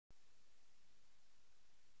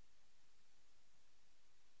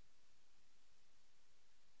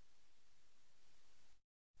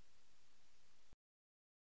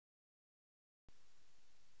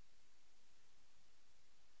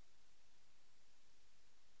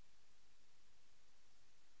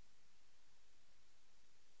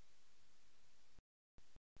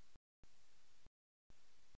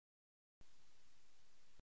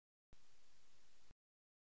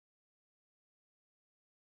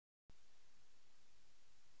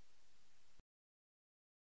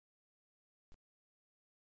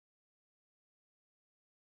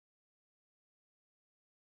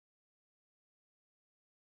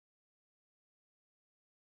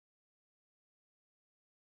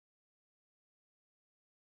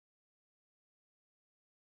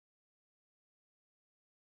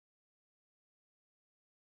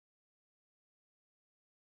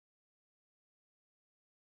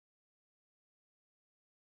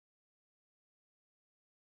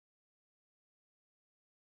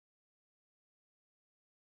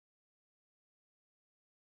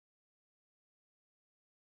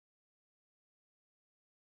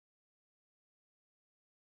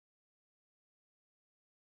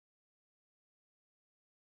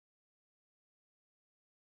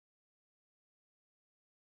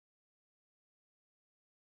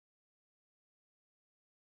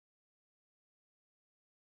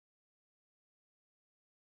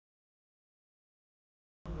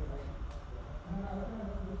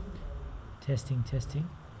Testing, testing.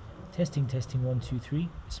 Testing, testing, 1, 2, 3.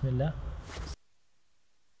 Bismillah.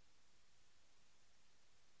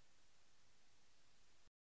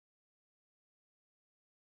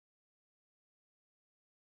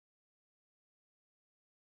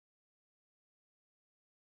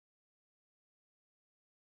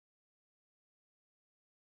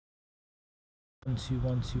 One, two,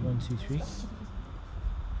 1, 2, 1, 2, 3.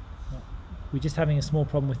 We're just having a small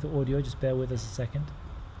problem with the audio, just bear with us a second.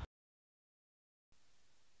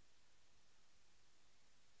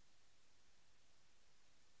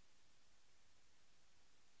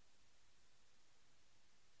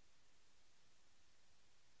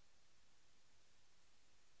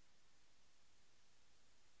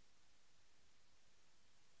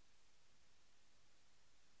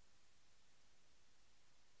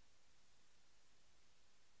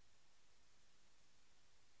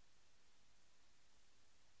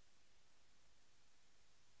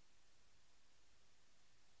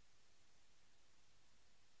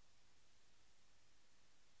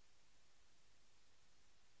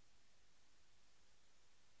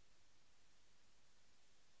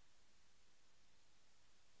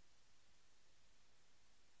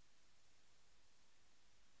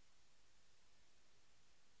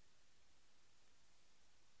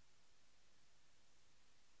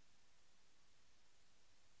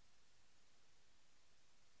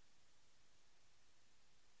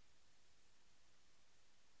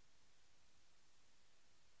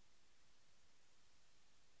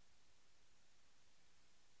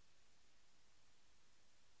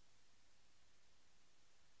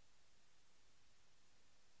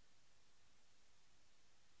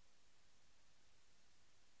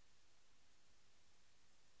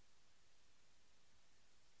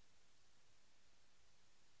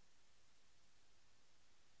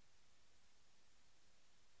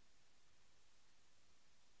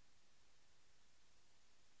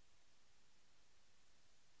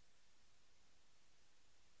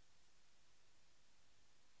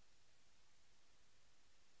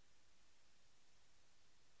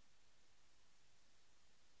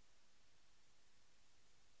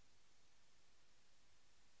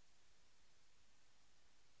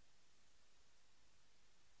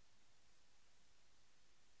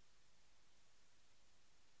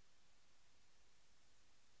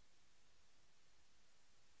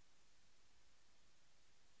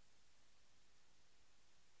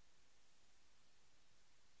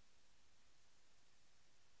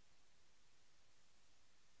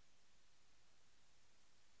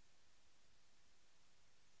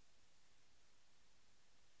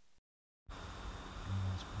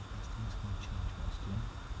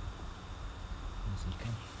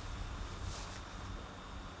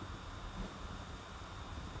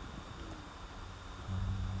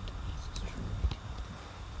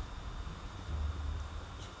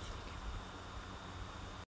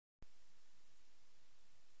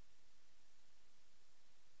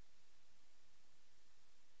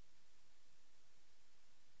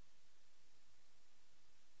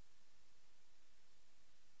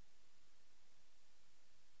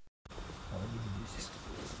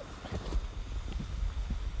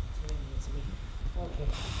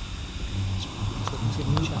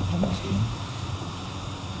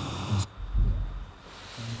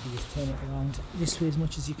 You just turn it around this way as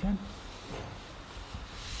much as you can.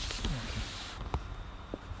 Okay.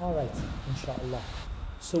 Alright, inshallah.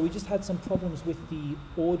 So we just had some problems with the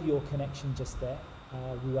audio connection just there.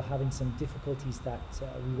 We were having some difficulties that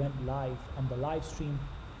we went live on the live stream,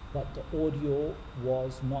 but the audio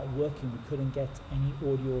was not working. We couldn't get any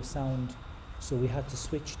audio sound, so we had to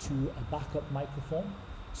switch to a backup microphone.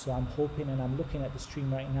 So I'm hoping, and I'm looking at the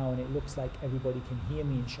stream right now, and it looks like everybody can hear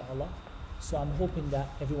me, inshallah. So I'm hoping that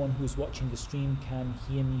everyone who's watching the stream can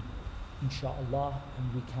hear me, inshallah,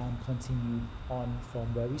 and we can continue on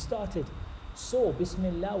from where we started. So,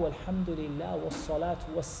 Bismillah walhamdulillah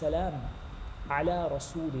wassalatu wassalam ala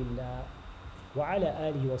rasulillah wa ala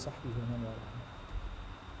alihi wa sahbihi wa man wala.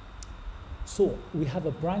 So, we have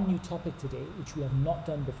a brand new topic today, which we have not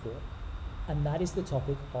done before, and that is the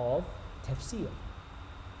topic of tafsir.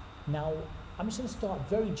 Now, I'm just going to start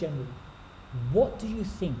very generally. What do you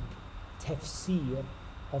think tafsir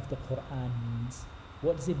of the Quran means?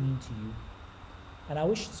 What does it mean to you? And I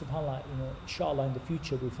wish, subhanAllah, inshallah in the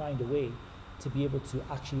future we'll find a way to be able to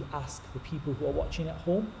actually ask the people who are watching at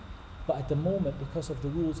home. But at the moment, because of the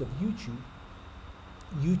rules of YouTube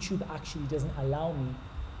actually doesn't allow me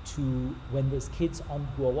to, when there's kids on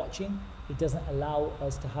who are watching, it doesn't allow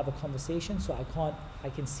us to have a conversation. So I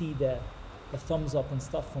can see the thumbs up and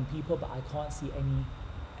stuff from people, but I can't see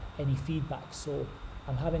any feedback. So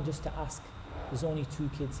I'm having just to ask There's only two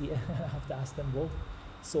kids here. I have to ask them both.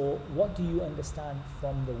 So what do you understand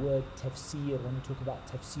from the word tafsir when you talk about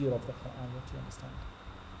tafsir of the Quran? What do you understand?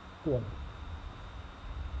 Go on.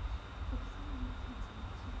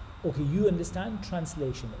 Okay, you understand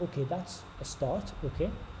translation. Okay, that's a start.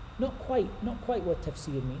 Okay, not quite what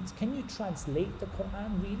tafsir means. Can you translate the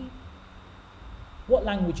Quran really? What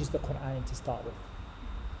language is the Quran to start with?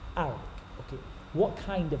 Arabic. Okay, what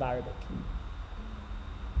kind of Arabic?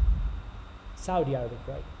 Saudi Arabic,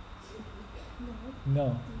 right?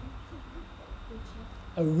 No.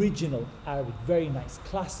 Original Arabic, very nice.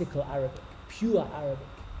 Classical Arabic, pure Arabic.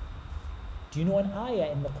 Do you know an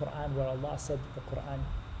ayah in the Quran where Allah said that the Quran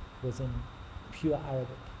was in pure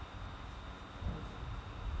Arabic?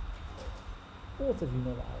 Both of you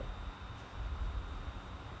know the ayah.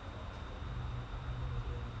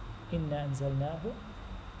 إِنَّا أَنزَلْنَاهُ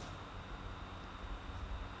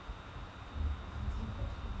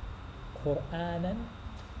قُرْآنًا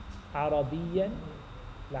عَرَبِيًّا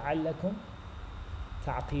لَعَلَّكُمْ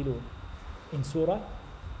تَعْقِلُونَ. In Surah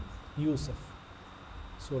Yusuf.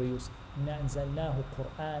 Surah Yusuf. إِنَّا أَنزَلْنَاهُ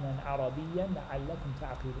قُرْآنًا عَرَبِيًّا لَعَلَّكُمْ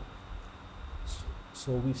تَعْقِلُونَ.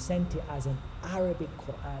 So we've sent it as an Arabic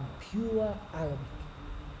Quran, pure Arabic.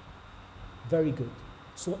 Very good.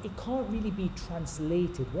 So it can't really be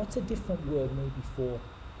translated. What's a different word maybe for?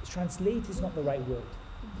 Translate is not the right word.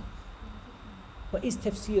 But is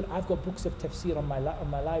tafsir, I've got books of tafsir on my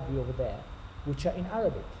library over there, which are in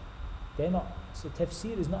Arabic. They're not, so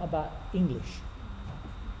tafsir is not about English.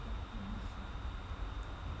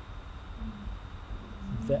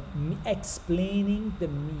 Explaining the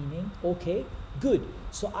meaning, okay, good.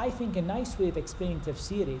 So I think a nice way of explaining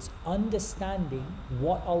tafsir is understanding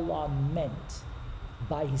what Allah meant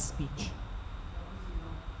by His speech.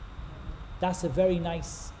 That's a very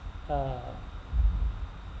nice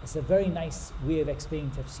way of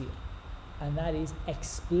explaining tafsir, and that is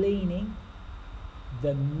explaining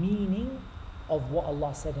the meaning of what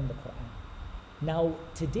Allah said in the Quran. Now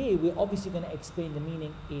today we're obviously going to explain the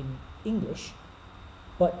meaning in English,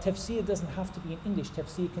 but tafsir doesn't have to be in English.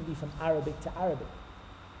 Tafsir can be from Arabic to Arabic,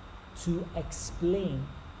 to explain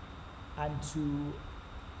and to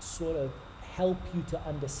sort of help you to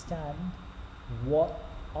understand what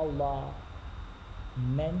Allah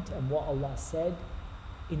meant and what Allah said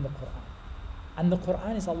in the Quran. And the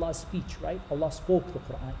Quran is Allah's speech, right? Allah spoke the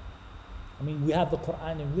Quran. I mean, we have the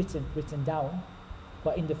Quran written down,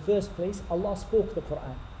 but in the first place, Allah spoke the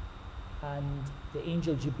Quran. And the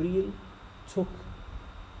angel Jibreel took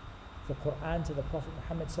the Quran to the Prophet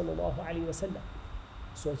Muhammad sallallahu alaihi wasallam.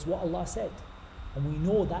 So it's what Allah said. And we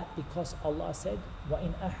know that because Allah said,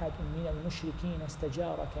 وَإِنْ أَحَدٌ مِّنَ الْمُشْرِكِينَ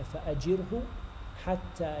اسْتَجَارَكَ فَأَجِرْهُ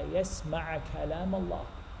حَتَّى يَسْمَعَ كَلَامَ اللَّهِ.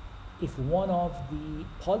 If one of the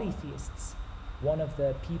polytheists, one of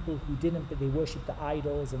the people who they worship the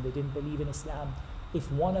idols and they didn't believe in Islam,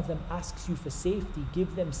 if one of them asks you for safety,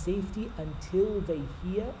 give them safety until they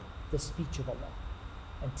hear the speech of Allah,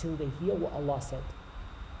 until they hear what Allah said.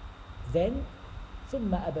 Then ثُمَّ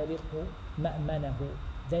أَبَلِغْهُ مَأْمَنَهُ,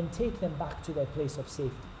 then take them back to their place of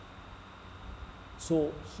safety.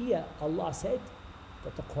 So here Allah said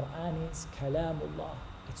that the Quran is Kalamullah.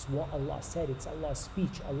 It's what Allah said, it's Allah's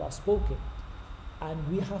speech, Allah spoke it. And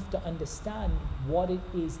we have to understand what it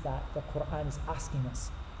is that the Quran is asking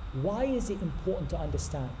us. Why is it important to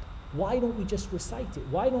understand? Why don't we just recite it?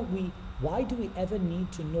 Why do we ever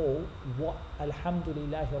need to know what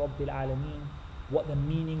Alhamdulillahi Rabbil Alameen, what the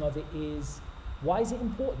meaning of it is? Why is it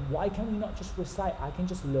important? Why can we not just recite? I can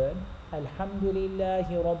just learn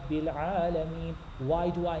Alhamdulillahi Rabbil Alameen. Why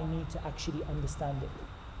do I need to actually understand it?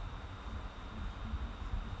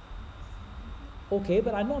 Okay,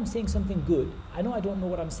 but I know I'm saying something good. I know I don't know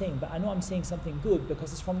what I'm saying, but I know I'm saying something good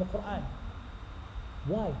because it's from the Quran.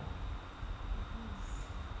 Why?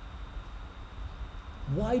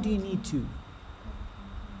 Why do you need to?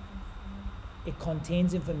 It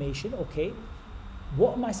contains information, okay.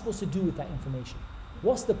 What am I supposed to do with that information?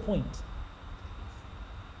 What's the point?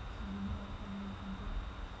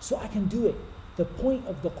 So I can do it. The point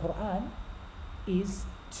of the Quran is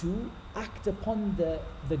to act upon the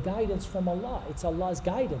guidance from Allah. It's Allah's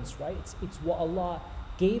guidance, right? It's what Allah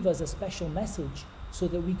gave us, a special message so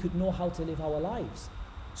that we could know how to live our lives.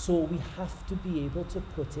 So we have to be able to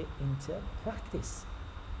put it into practice.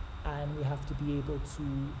 And we have to be able to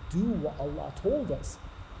do what Allah told us.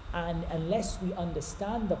 And unless we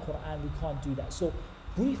understand the Quran, we can't do that. So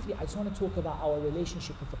briefly, I just want to talk about our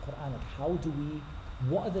relationship with the Quran. Like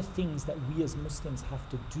what are the things that we as Muslims have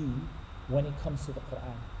to do when it comes to the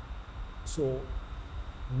Quran? So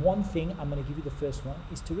one thing, I'm going to give you the first one,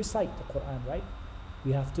 is to recite the Quran, right?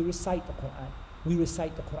 We have to recite the Quran. We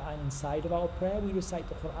recite the Quran inside of our prayer. We recite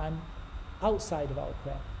the Quran outside of our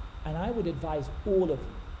prayer. And I would advise all of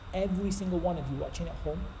you, every single one of you watching at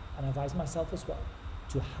home, and I advise myself as well,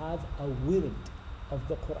 to have a wird of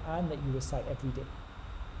the Quran that you recite every day.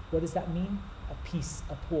 What does that mean? A piece,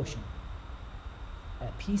 a portion.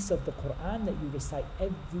 A piece of the Quran that you recite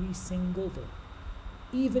every single day.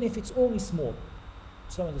 Even if it's only small.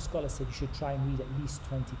 Some of the scholars said you should try and read at least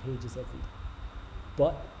 20 pages every day.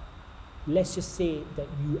 But let's just say that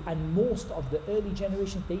you, and most of the early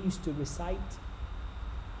generations, they used to recite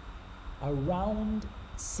around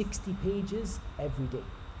 60 pages every day.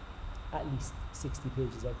 At least 60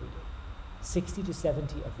 pages every day. 60 to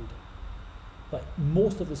 70 every day. But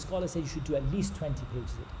most of the scholars say you should do at least 20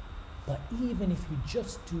 pages a day. But even if you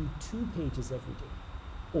just do 2 pages every day,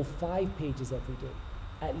 or 5 pages every day,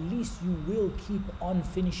 at least you will keep on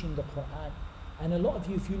finishing the Quran. And a lot of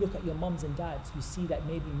you, if you look at your mums and dads, you see that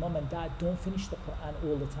maybe mum and dad don't finish the Quran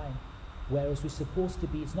all the time. Whereas we're supposed to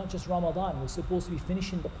be, it's not just Ramadan, we're supposed to be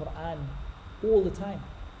finishing the Quran all the time.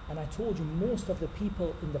 And I told you, most of the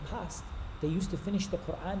people in the past, they used to finish the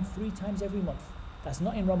Quran 3 times every month. That's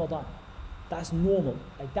not in Ramadan. That's normal.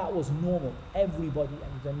 Like that was normal. Everybody.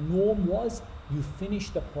 And the norm was you finish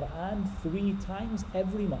the Quran 3 times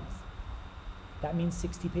every month. That means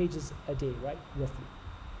 60 pages a day, right? Roughly.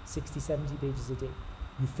 60, 70 pages a day.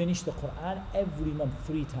 You finish the Quran every month,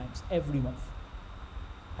 3 times, every month.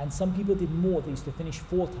 And some people did more. They used to finish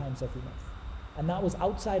 4 times every month. And that was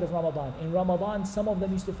outside of Ramadan. In Ramadan, some of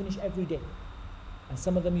them used to finish every day. And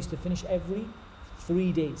some of them used to finish every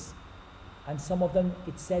 3 days. And some of them,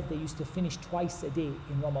 it said they used to finish twice a day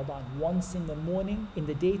in Ramadan. Once in the morning, in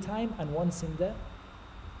the daytime, and once in the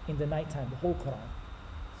nighttime, the whole Quran.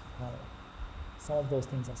 Some of those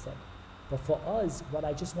things are said. But for us, what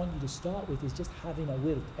I just want you to start with is just having a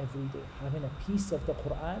wird every day. Having a piece of the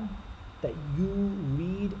Quran that you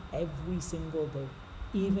read every single day.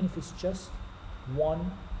 Even if it's just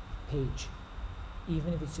 1 page.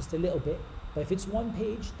 Even if it's just a little bit. But if it's 1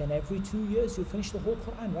 page, then every 2 years you'll finish the whole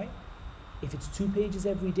Quran, right? If it's 2 pages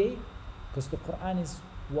every day, because the Quran is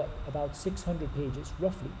what, about 600 pages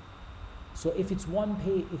roughly. So if it's 1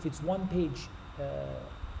 page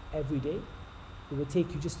every day, it will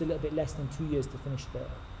take you just a little bit less than 2 years to finish the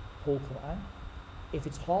whole Quran. If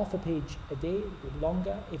it's half a page a day, a bit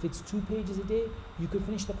longer. If it's 2 pages a day, you could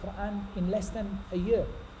finish the Quran in less than a year.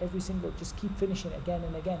 Just keep finishing again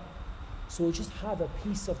and again. So just have a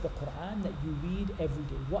piece of the Quran that you read every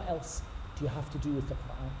day. What else do you have to do with the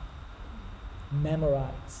Quran?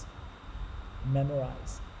 Memorize.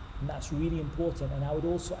 And that's really important. And I would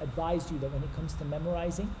also advise you that when it comes to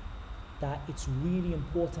memorizing, that it's really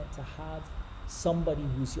important to have somebody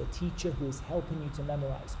who's your teacher who is helping you to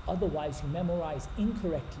memorize. Otherwise, you memorize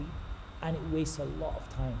incorrectly and it wastes a lot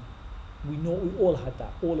of time. We know, we all had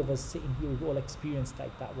that. All of us sitting here, we've all experienced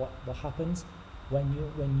like that. What happens when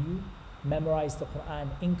you memorize the Quran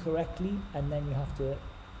incorrectly, and then you have to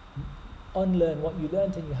unlearn what you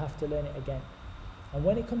learned and you have to learn it again. And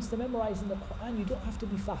when it comes to memorizing the Quran, you don't have to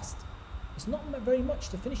be fast. It's not very much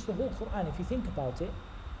to finish the whole Quran. If you think about it,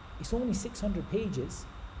 it's only 600 pages.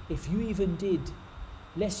 If you even did,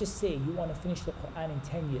 let's just say you want to finish the Quran in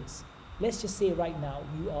 10 years. Let's just say right now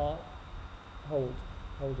you are, how old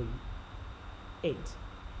are you? 8.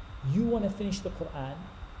 You want to finish the Quran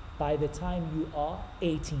by the time you are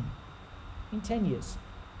 18. In 10 years.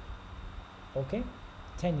 Okay?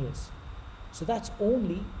 10 years. So that's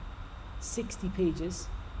only 60 pages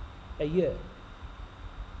a year.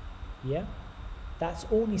 Yeah? That's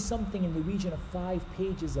only something in the region of 5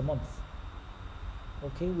 pages a month.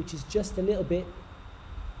 Okay? Which is just a little bit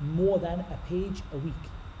more than a page a week.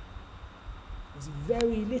 It's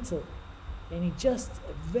very little. And just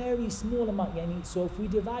a very small amount. So if we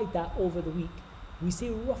divide that over the week, we say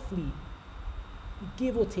roughly,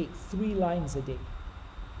 give or take 3 lines a day.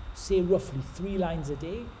 Say roughly 3 lines a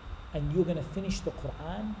day, and you're going to finish the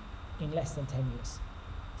Quran in less than 10 years.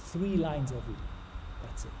 3 lines every day.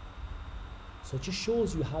 That's it. So it just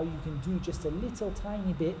shows you how you can do just a little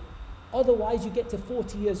tiny bit. Otherwise, you get to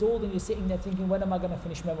 40 years old and you're sitting there thinking, when am I going to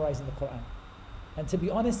finish memorizing the Quran? And to be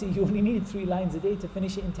honest, you only need 3 lines a day to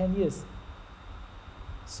finish it in 10 years.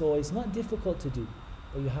 So it's not difficult to do.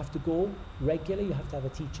 But you have to go regular, you have to have a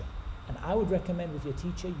teacher. And I would recommend with your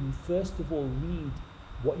teacher, you first of all read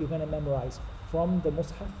what you're going to memorize from the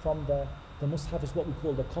Mus'haf. From the Mus'haf is what we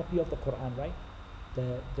call the copy of the Quran, right?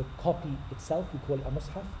 The copy itself, we call it a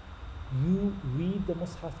Mus'haf. You read the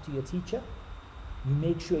Mus'haf to your teacher. You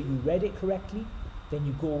make sure you read it correctly. Then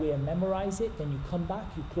you go away and memorize it. Then you come back,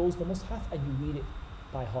 you close the Mus'haf and you read it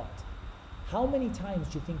by heart. How many times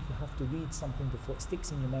do you think you have to read something before it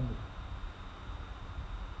sticks in your memory?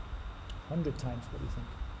 100 times, what do you think?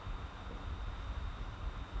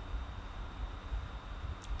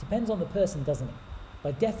 Depends on the person, doesn't it?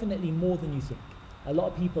 But definitely more than you think. A lot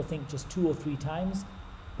of people think just 2 or 3 times,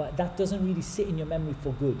 but that doesn't really sit in your memory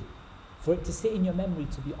for good. For it to sit in your memory,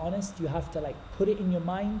 to be honest, you have to like put it in your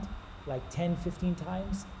mind like 10, 15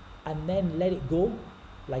 times and then let it go.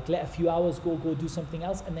 Like let a few hours go do something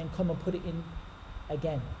else and then come and put it in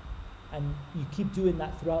again. And you keep doing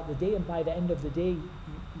that throughout the day, and by the end of the day,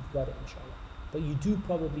 you've got it, inshallah. But you do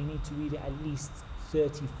probably need to read it at least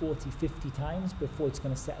 30, 40, 50 times before it's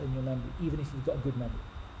going to settle in your memory, even if you've got a good memory.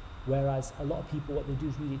 Whereas a lot of people, what they do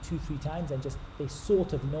is read it 2, 3 times and just, they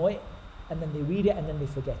sort of know it, and then they read it and then they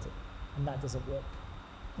forget it. And that doesn't work.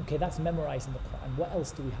 Okay, that's memorizing the Quran. What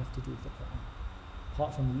else do we have to do with the Quran?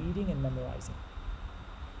 Apart from reading and memorizing.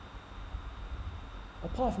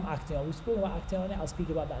 Apart from acting on, we've spoken about acting on it, I'll speak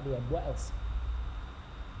about that at the end. What else?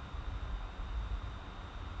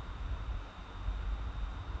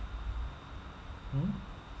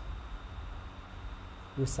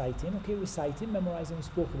 Reciting, okay, reciting, memorizing, we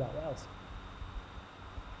spoke about. What else?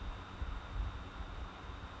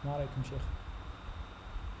 Ma'alaikum, Sheikh.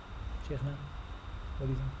 Sheikhna, what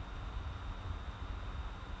do you think?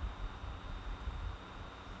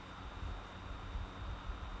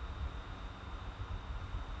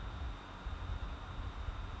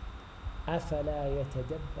 أَفَلَا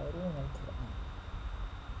يَتَدَبَّرُونَ الْقُرْآنَ.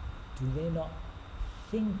 Do they not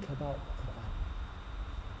think about the Quran?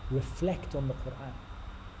 Reflect on the Quran.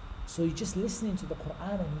 So you're just listening to the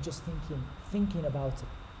Quran and you're just thinking about it.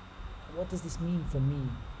 What does this mean for me?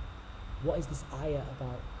 What is this ayah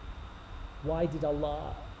about? Why did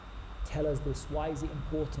Allah tell us this? Why is it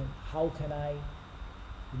important? How can I,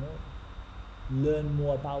 learn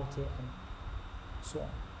more about it, and so on.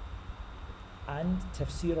 And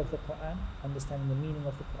tafsir of the Quran, understanding the meaning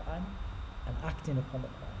of the Quran, and acting upon the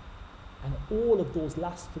Quran. And all of those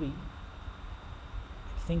last 3,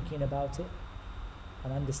 thinking about it,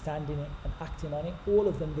 and understanding it, and acting on it, all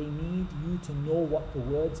of them, they need you to know what the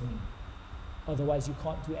words mean. Otherwise you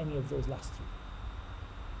can't do any of those last 3.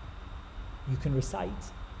 You can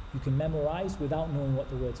recite, you can memorize without knowing what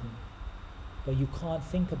the words mean. But you can't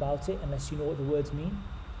think about it unless you know what the words mean.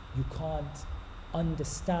 You can't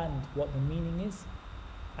understand what the meaning is,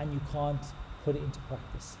 and you can't put it into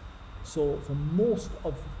practice. So for most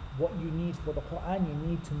of what you need for the Quran, you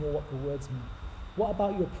need to know what the words mean. What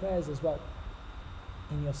about your prayers as well?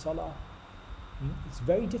 In your salah, it's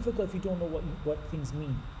very difficult if you don't know what things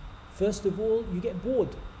mean. First of all, you get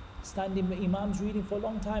bored. Standing with Imam's reading for a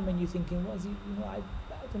long time and you're thinking, what is he, I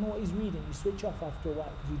don't know what he's reading. You switch off after a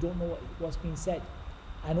while because you don't know what's being said.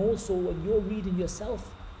 And also when you're reading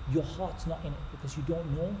yourself, your heart's not in it because you don't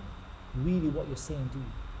know really what you're saying, do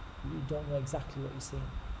you? You don't know exactly what you're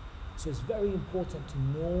saying. So it's very important to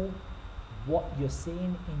know what you're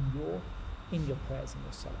saying in your prayers, in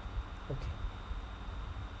your salah. Okay.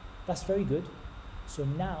 That's very good. So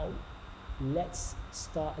now let's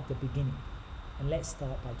start at the beginning. And let's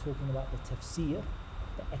start by talking about the tafsir,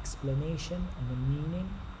 the explanation and the meaning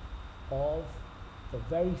of the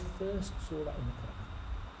very first surah in the Quran,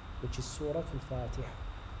 which is Surah Al-Fatiha.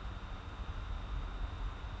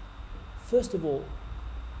 First of all,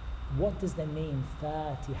 what does the name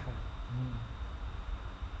Fatiha mean?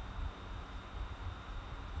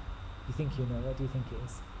 You think you know? What do you think it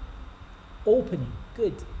is? Opening.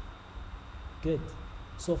 Good. Good.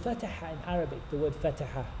 So Fataha in Arabic, the word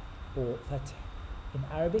Fataha or Fatih in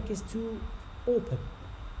Arabic is to open.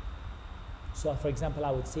 So for example,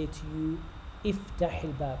 I would say to you, Iftah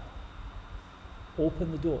al-bab,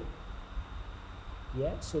 open the door.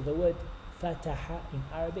 Yeah, so the word Fataha in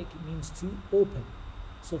Arabic means to open.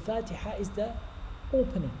 So Fatiha is the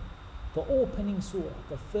opening surah,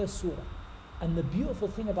 the first surah. And the beautiful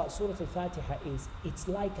thing about Surah Al-Fatiha is it's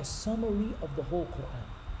like a summary of the whole Quran.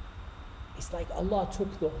 It's like Allah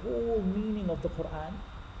took the whole meaning of the Quran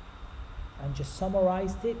and just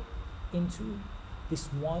summarized it into this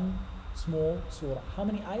one small surah. How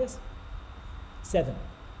many ayahs? 7.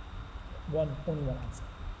 Only one answer.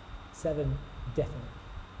 7 definitely.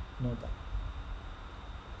 No doubt.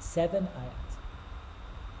 7 ayat.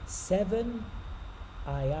 7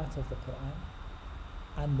 ayat of the Quran,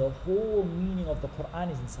 and the whole meaning of the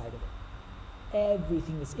Quran is inside of it.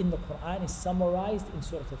 Everything that's in the Quran is summarized in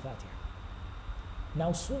Surah Al-Fatiha.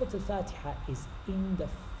 Now Surah Al-Fatiha is in the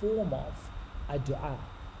form of a dua.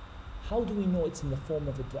 How do we know it's in the form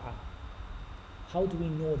of a dua? How do we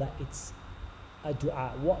know that it's a dua?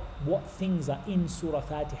 What things are in Surah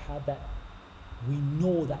Fatiha that we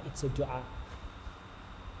know that it's a dua?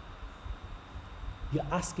 You're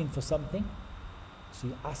asking for something, so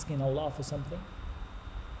you're asking Allah for something.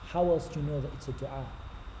 how else do you know that it's a dua?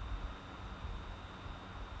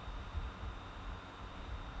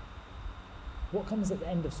 What comes at the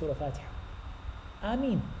end of Surah Fatiha?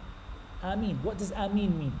 Ameen. Ameen. What does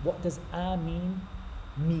Ameen mean? What does Ameen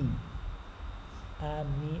mean?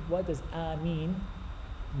 Ameen. What does Ameen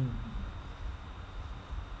mean?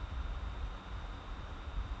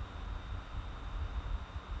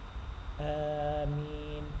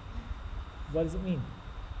 Ameen. What does it mean?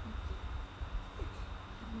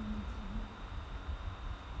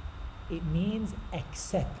 It means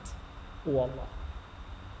accept, O Allah.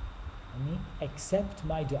 I mean, accept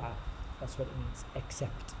my dua. That's what it means.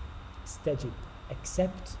 Accept. Stajib.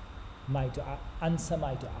 Accept my dua. Answer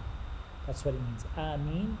my dua. That's what it means.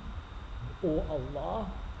 Ameen. O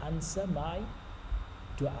Allah, answer my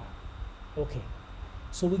dua. Okay.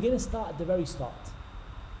 So we're going to start at the very start.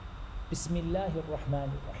 Bismillahir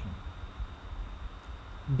Rahmanir Rahim.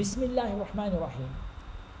 Bismillahir Rahmanir Rahim.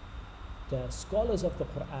 The scholars of the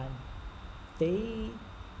Quran,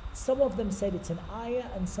 some of them said it's an ayah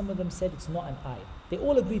and some of them said it's not an ayah. They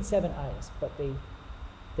all agreed 7 ayahs, but then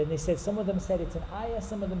they said some of them said it's an ayah,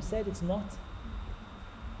 some of them said it's not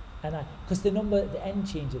an ayah. Because the end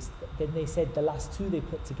changes. Then they said the last 2 they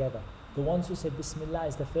put together. The ones who said Bismillah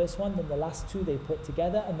is the first one, then the last 2 they put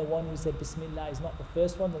together, and the one who said Bismillah is not the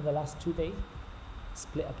first one, then the last 2 they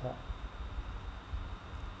split apart.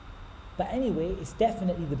 But anyway, it's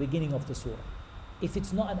definitely the beginning of the surah. If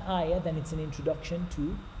it's not an ayah, then it's an introduction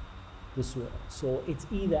to the surah. So it's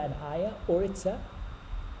either an ayah or it's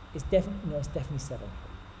definitely 7.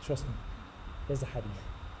 Trust me. There's a hadith.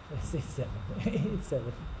 It's 7. It's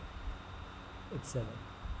 7. It's 7.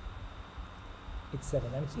 It's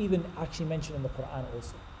 7. And it's even actually mentioned in the Quran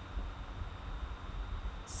also.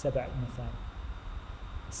 7 mathan.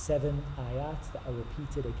 7 ayat that are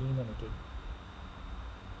repeated again and again.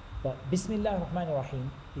 But Bismillah ar-Rahman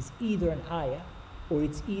ar-Rahim is either an ayah or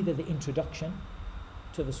it's either the introduction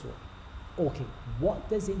to the surah. Okay, what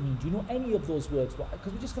does it mean? Do you know any of those words?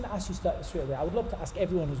 Because we're just going to ask you straight away. I would love to ask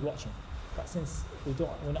everyone who's watching, but since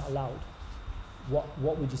we're not allowed,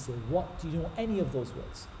 what would you say? Do you know any of those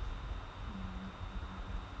words?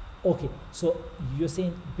 Okay, so you're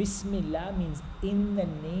saying Bismillah means in the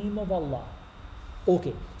name of Allah.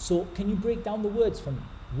 Okay, so can you break down the words for me?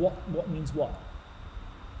 What means what?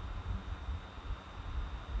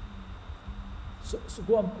 So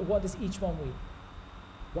go on, what does each one mean?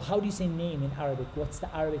 Well, how do you say name in Arabic? What's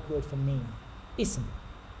the Arabic word for name? Ism.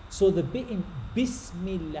 So the bit in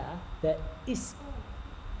Bismillah, the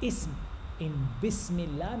ism in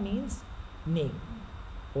Bismillah means name.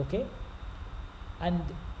 Okay? And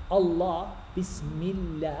Allah,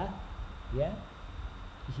 Bismillah, yeah?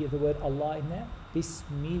 You hear the word Allah in there?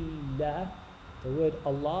 Bismillah, the word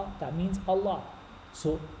Allah, that means Allah.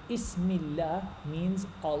 So Ismillah means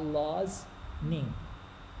Allah's name.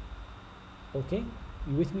 Okay?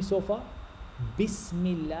 You with me so far?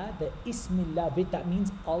 Bismillah, the Ismillah bit, that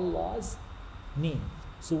means Allah's name.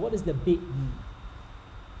 So what does the bit mean?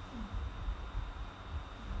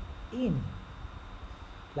 In.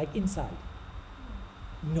 Like inside.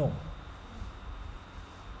 No.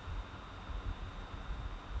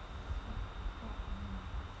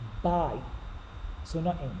 By. So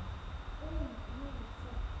not in.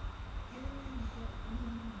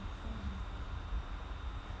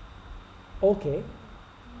 Okay.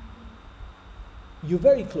 You're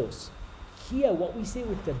very close. Here, what we say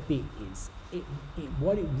with the bit is,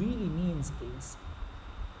 what it really means is,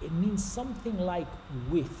 it means something like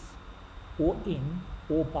with, or in,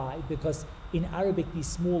 or by, because in Arabic these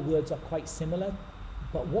small words are quite similar.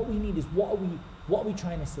 But what we need is, what are we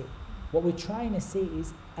trying to say? What we're trying to say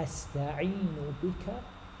is, Asta'inu bika,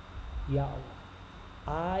 ya Allah.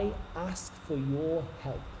 I ask for your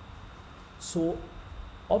help. So,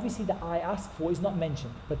 obviously the I ask for is not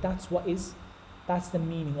mentioned, but that's the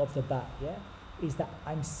meaning of the ba, yeah? Is that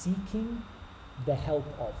I'm seeking the help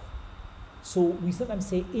of. So we sometimes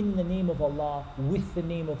say in the name of Allah, with the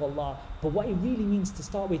name of Allah, but what it really means to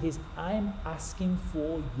start with is I'm asking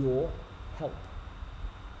for your help.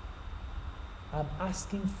 I'm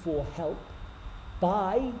asking for help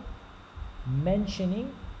by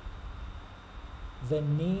mentioning the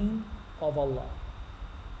name of Allah.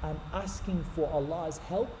 I'm asking for Allah's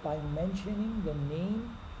help by mentioning the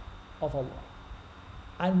name of Allah.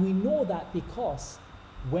 And we know that because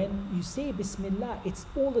when you say Bismillah, it's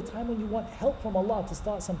all the time when you want help from Allah to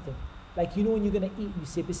start something. Like, you know, when you're going to eat, you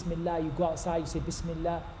say Bismillah, you go outside, you say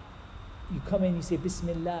Bismillah, you come in, you say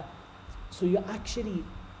Bismillah. So you're actually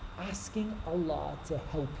asking Allah to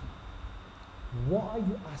help you. What are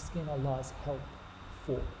you asking Allah's help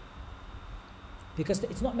for? Because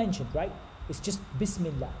it's not mentioned, right? It's just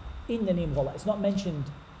Bismillah, in the name of Allah. It's not mentioned,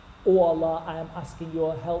 oh Allah, I am asking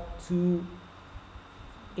your help to.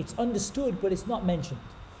 It's understood, but it's not mentioned.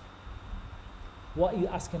 What are you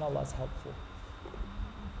asking Allah's help for?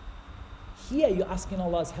 Here you're asking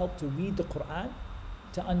Allah's help to read the Quran,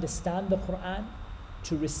 to understand the Quran,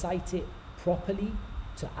 to recite it properly,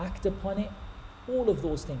 to act upon it, all of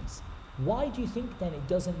those things. Why do you think then it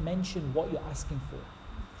doesn't mention what you're asking for?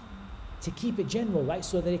 To keep it general, right?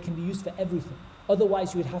 So that it can be used for everything.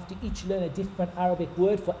 Otherwise, you would have to each learn a different Arabic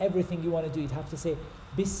word for everything you want to do. You'd have to say,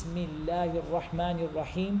 Bismillahir Rahmanir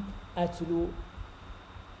Rahim, Atlu,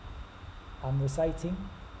 I'm reciting,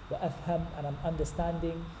 wa afham, and I'm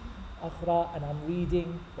understanding, akhra, and I'm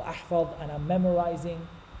reading, wa ahfad, and I'm memorizing,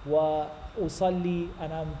 wa usalli,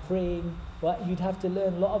 and I'm praying. Well, you'd have to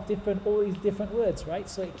learn a lot of all these different words, right?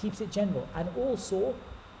 So it keeps it general. And also,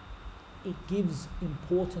 it gives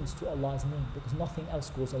importance to Allah's name because nothing else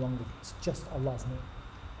goes along with it. It's just Allah's name.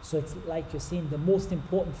 So it's like you're saying the most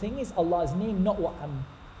important thing is Allah's name, not what I'm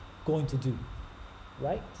going to do.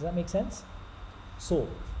 Right? Does that make sense? So,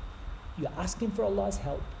 you're asking for Allah's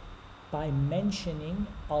help by mentioning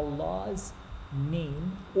Allah's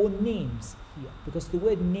name or names here. Because the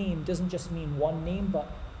word name doesn't just mean one name,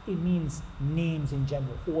 but it means names in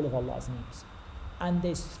general, all of Allah's names. And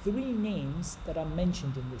there's 3 names that are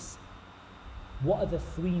mentioned in this. What are the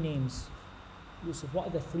 3 names? Yusuf, what are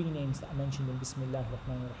the 3 names that are mentioned in Bismillah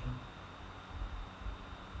ar-Rahman ar-Rahim?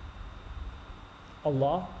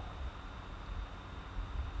 Allah,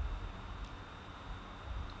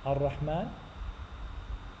 Ar-Rahman,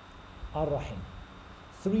 Ar-Rahim.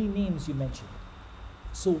 3 names you mentioned.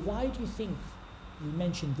 So why do you think we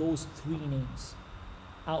mentioned those 3 names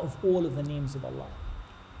out of all of the names of Allah?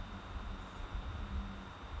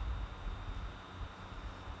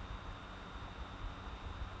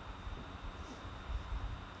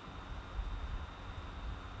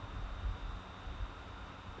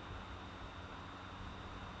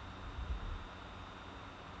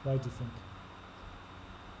 Why do you think?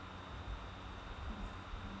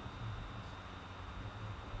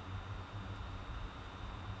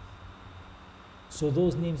 So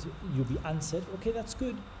those names, you'll be answered. Okay, that's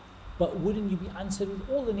good. But wouldn't you be answered with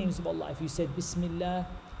all the names of Allah if you said Bismillah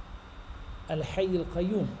Al-Hayy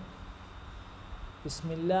Al-Qayyum,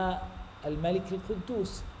 Bismillah Al-Malik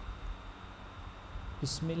Al-Quddus,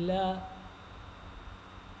 Bismillah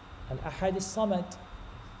Al-Ahad Al-Samad.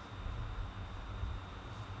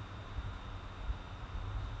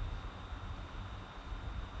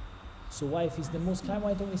 So why, if He's the most kind,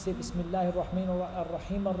 why don't we say Bismillah Ar-Rahman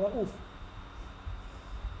Ar-Rahim Ar-Ra'uf?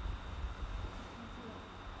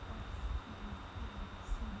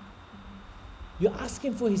 You're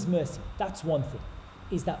asking for His mercy. That's one thing.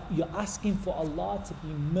 Is that you're asking for Allah to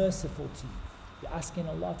be merciful to you. You're asking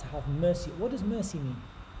Allah to have mercy. What does mercy mean?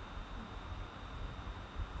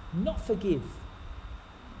 Not forgive.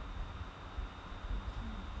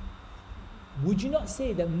 Would you not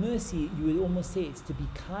say that mercy, you would almost say it's to be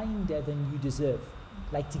kinder than you deserve?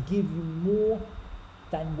 Like to give you more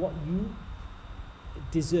than what you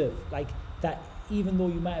deserve. Like that even though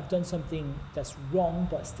you might have done something that's wrong,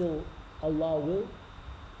 but still Allah will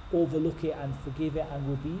overlook it and forgive it and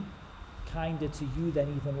will be kinder to you than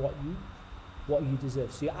even what you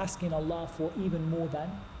deserve. So you're asking Allah for even more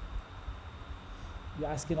than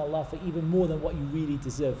what you really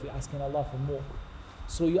deserve. You're asking Allah for more.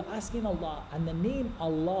 So you're asking Allah, and the name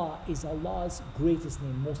Allah is Allah's greatest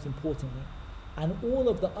name, most important name. And all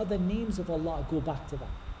of the other names of Allah go back to that.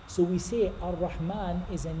 So we say Ar-Rahman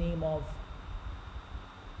is a name of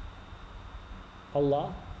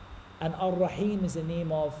Allah, and Ar-Rahim is a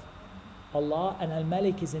name of Allah, and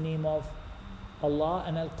Al-Malik is a name of Allah,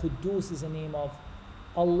 and Al-Quddus is a name of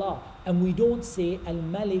Allah. And we don't say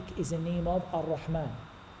Al-Malik is a name of Ar-Rahman,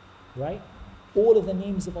 right? All of the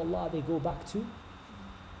names of Allah, they go back to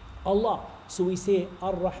Allah. So we say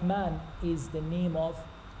Ar-Rahman is the name of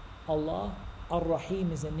Allah,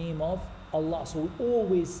 Ar-Rahim is the name of Allah. So we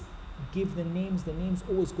always give the names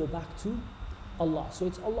always go back to Allah. So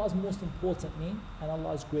it's Allah's most important name and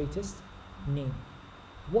Allah's greatest name.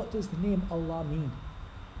 What does the name Allah mean?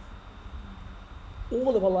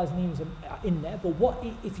 All of Allah's names are in there, but what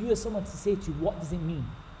if you were someone to say to you, what does it mean?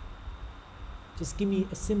 Just give me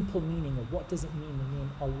a simple meaning of what does it mean, the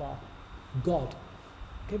name Allah? God.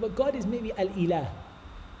 Okay, but God is maybe Al-Ilah.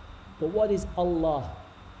 But what is Allah?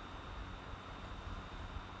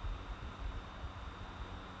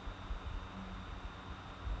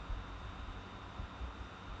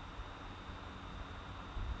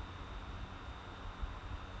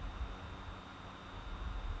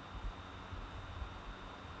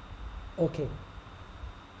 Okay,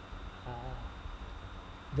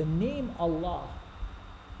 the name Allah,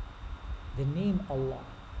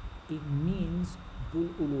 it means Dhul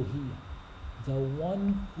Uluhiyya, the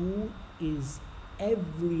one who is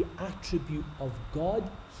every attribute of God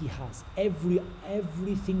he has,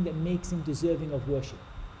 everything that makes him deserving of worship.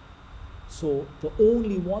 So the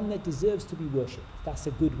only one that deserves to be worshipped, that's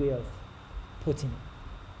a good way of putting it.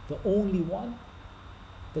 The only one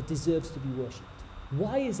that deserves to be worshipped.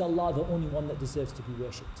 Why is Allah the only one that deserves to be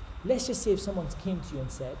worshipped? Let's just say if someone came to you and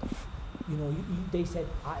said, they said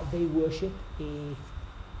they worship the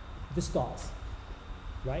stars,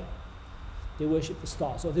 right? They worship the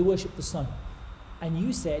stars, or they worship the sun. And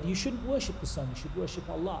you said, you shouldn't worship the sun, you should worship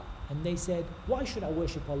Allah. And they said, why should I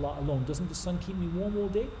worship Allah alone? Doesn't the sun keep me warm all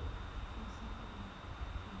day?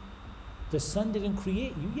 The sun didn't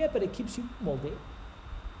create you. Yeah, but it keeps you warm all day.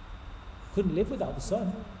 Couldn't live without the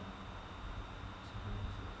sun.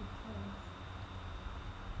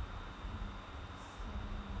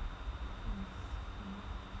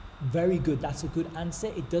 Very good, that's a good answer.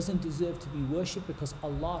 It doesn't deserve to be worshipped because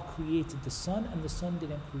Allah created the sun and the sun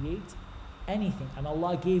didn't create anything. And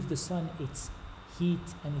Allah gave the sun its heat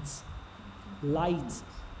and its light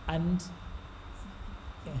and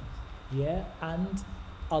and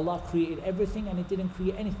Allah created everything and it didn't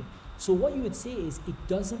create anything. So what you would say is it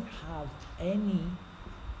doesn't have any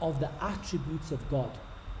of the attributes of God.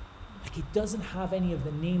 Like it doesn't have any of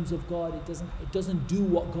the names of God. It doesn't do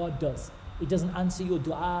what God does. It doesn't answer your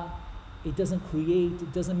dua. It doesn't create.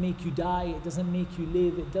 It doesn't make you die. It doesn't make you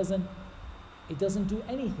live. It doesn't do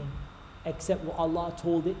anything except what Allah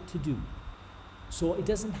told it to do. So it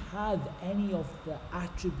doesn't have any of the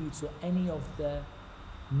attributes or any of the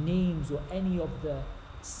names or any of the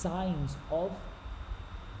signs of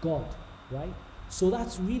God, right? So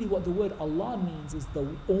that's really what the word Allah means, is the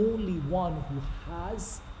only one who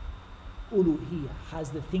has uluhiyya,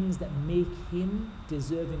 has the things that make him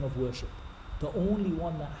deserving of worship. The only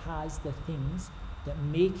one that has the things that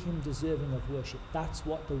make him deserving of worship. That's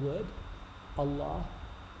what the word Allah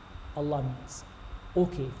means.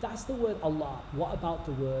 Okay, if that's the word Allah, what about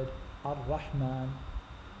the word Ar-Rahman?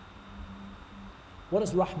 What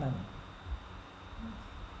does Rahman mean?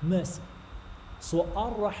 Mercy. So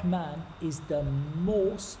Ar-Rahman is the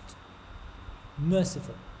most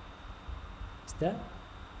merciful. Is that?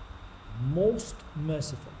 Most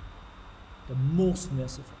merciful. The most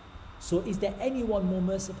merciful. So is there anyone more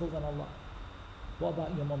merciful than Allah? What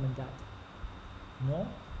about your mom and dad? No?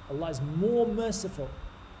 Allah is more merciful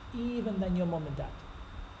even than your mom and dad.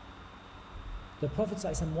 The Prophet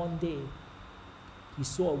ﷺ, one day, he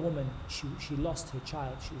saw a woman, she lost her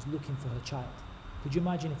child, she was looking for her child. Could you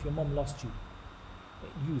imagine if your mom lost you?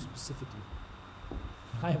 You specifically.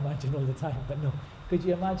 I imagine all the time, but no. Could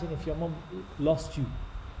you imagine if your mom lost you?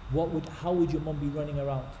 How would your mom be running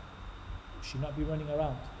around? Would she not be running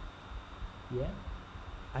around? Yeah?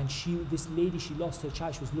 And this lady, she lost her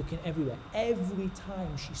child, she was looking everywhere. Every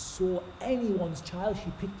time she saw anyone's child,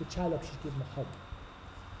 she picked the child up, she gave him a hug.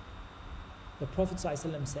 The Prophet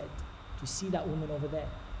ﷺ said, do you see that woman over there?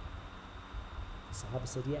 The Sahaba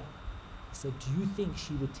said, yeah. He said, do you think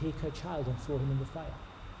she would take her child and throw him in the fire?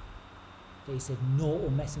 They said, no, O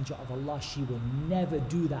Messenger of Allah, she will never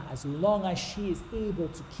do that. As long as she is able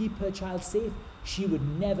to keep her child safe, she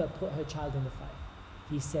would never put her child in the fire.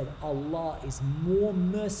 He said, Allah is more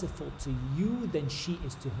merciful to you than she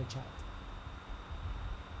is to her child.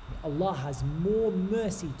 Allah has more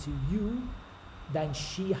mercy to you than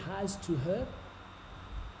she has to her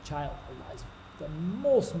child. Allah is the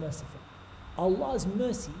most merciful. Allah's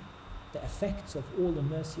mercy, the effects of all the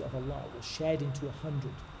mercy of Allah was shared into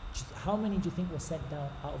 100. How many do you think were sent down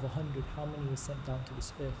out of 100? How many were sent down to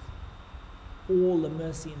this earth? All the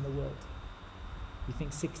mercy in the world. You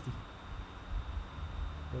think 60?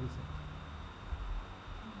 What do you think?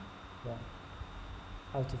 One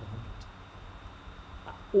out of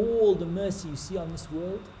 100. All the mercy you see on this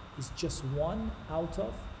world is just one out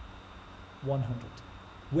of 100.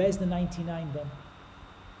 Where's the 99 then?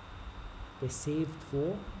 They're saved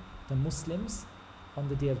for the Muslims on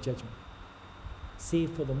the Day of Judgment.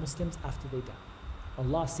 Saved for the Muslims after they die.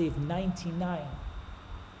 Allah saved 99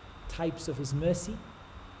 types of His mercy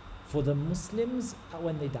for the Muslims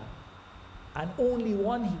when they die. And only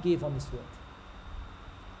one He gave on this world.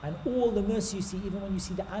 And all the mercy you see, even when you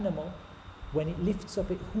see the animal, when it lifts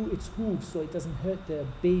up its hooves so it doesn't hurt the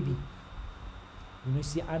baby. When you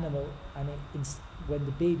see an animal and when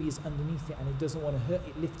the baby is underneath it and it doesn't want to hurt,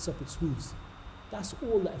 it lifts up its hooves. That's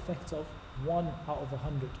all the effect of 1 out of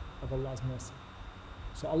 100 of Allah's mercy.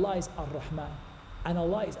 So Allah is Ar-Rahman and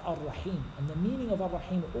Allah is Ar-Rahim. And the meaning of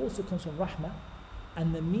Ar-Rahim also comes from Rahmah.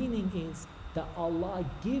 And the meaning is that Allah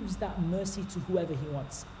gives that mercy to whoever He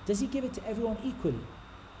wants. Does He give it to everyone equally?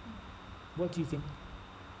 What do you think?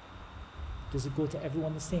 Does it go to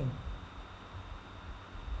everyone the same?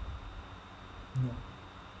 No.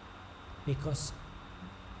 Because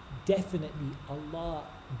definitely Allah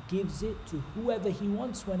gives it to whoever He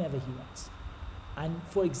wants, whenever He wants. And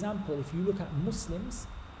for example, if you look at Muslims,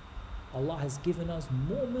 Allah has given us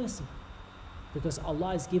more mercy. Because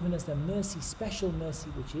Allah has given us the mercy, special mercy,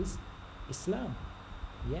 which is Islam.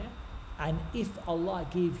 Yeah? And if Allah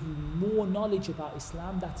gave you more knowledge about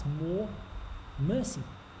Islam, that's more mercy.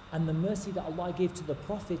 And the mercy that Allah gave to the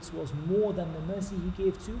prophets was more than the mercy He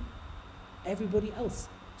gave to everybody else.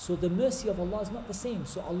 So the mercy of Allah is not the same.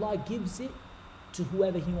 So Allah gives it to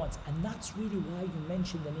whoever He wants. And that's really why you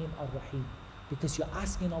mention the name Ar-Rahim. Because you're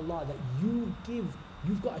asking Allah that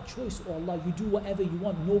you've got a choice, or Allah, you do whatever you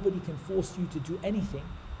want. Nobody can force you to do anything.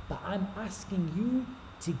 But I'm asking you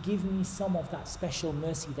to give me some of that special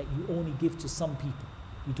mercy that you only give to some people.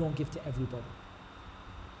 You don't give to everybody.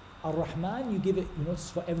 Ar-Rahman, you give it, it's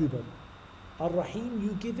for everybody. Ar-Rahim,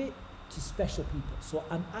 you give it to special people. So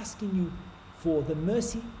I'm asking you for the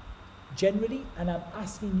mercy generally, and I'm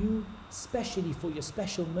asking you specially for your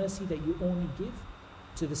special mercy that you only give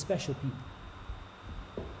to the special people.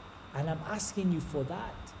 And I'm asking you for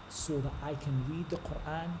that so that I can read the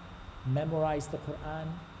Quran, memorize the Quran,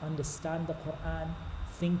 understand the Quran,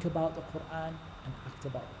 think about the Quran, and act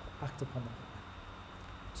upon the Quran.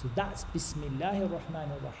 So that's Bismillahir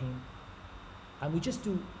Rahmanir Rahim. And we just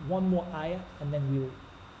do one more ayah and then we'll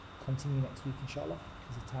continue next week, inshallah,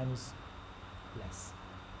 because the time is less.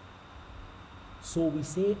 So we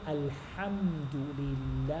say Alhamdulillahi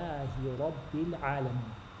Rabbil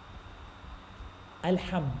Alameen.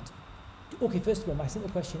 Alhamd. Okay, first of all, my simple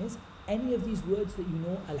question is, any of these words that you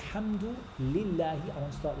know, Alhamdu Lillahi, I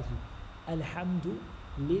want to start with you. Alhamdu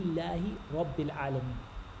Lillahi Rabbil Alameen.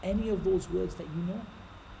 Any of those words that you know?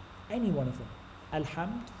 Any one of them.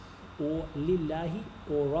 Alhamd, or Lillahi,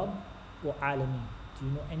 or Rabb, or Alameen. Do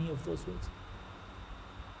you know any of those words?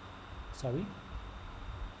 Sorry?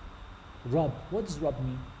 Rabb. What does Rabb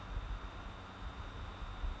mean?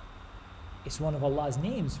 It's one of Allah's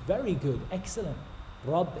names. Very good. Excellent.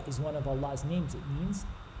 Rabb is one of Allah's names. It means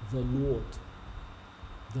the Lord.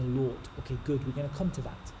 The Lord. Okay, good. We're going to come to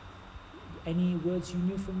that. Any words you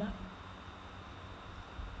knew from that?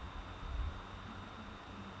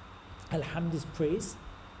 Alhamd is praise.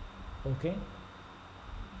 Okay.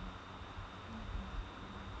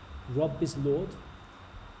 Rabb is Lord.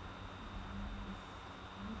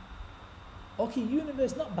 Okay,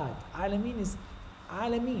 universe, not bad.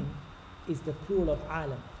 Alameen is the plural of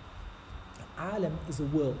alam. Alam is a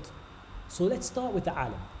world. So let's start with the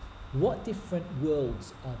alam. What different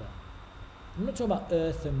worlds are there? I'm not talking about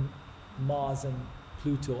Earth and Mars and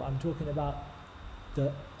Pluto. I'm talking about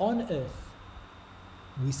on Earth.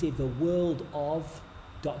 We say the world of ...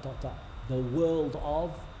 The world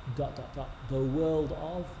of ... The world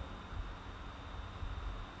of.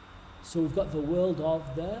 So we've got the world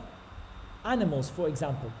of the animals, for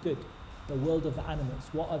example. Good. The world of the animals.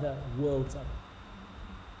 What other worlds are there?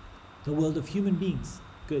 The world of human beings.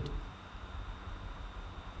 Good.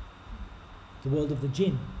 The world of the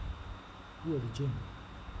jinn. Who are the jinn?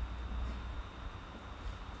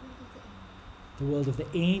 The world of the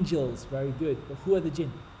angels. Very good. But who are the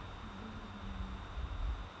jinn?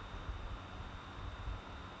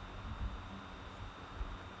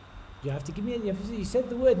 You have to give me, you said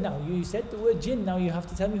the word now. You said the word jinn. Now you have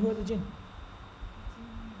to tell me who are the jinn.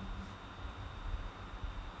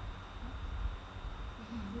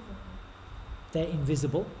 They're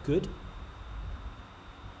invisible. Good.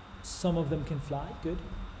 Some of them can fly. Good.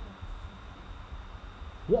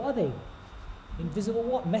 What are they? Invisible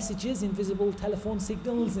what? Messages, invisible telephone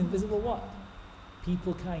signals, invisible what?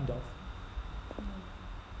 People, kind of.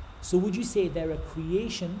 So would you say they're a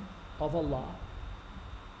creation of Allah,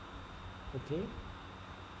 okay,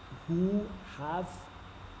 who have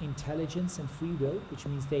intelligence and free will, which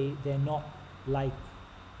means they're not like,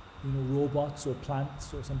 robots or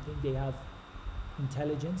plants or something. They have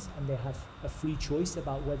intelligence and they have a free choice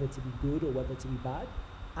about whether to be good or whether to be bad,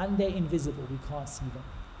 and they're invisible, we can't see them.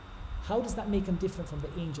 How does that make them different from the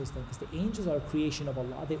angels then? Because the angels are a creation of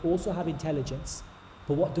Allah. They also have intelligence,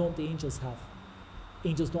 but what don't the angels have?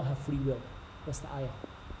 Angels don't have free will. What's the ayah?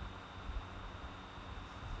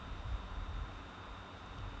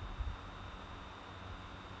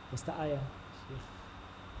 What's the ayah?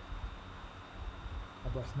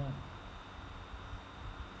 Abu Rahman.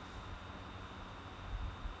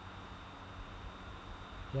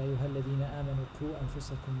 يا أيها الذين آمنوا قوا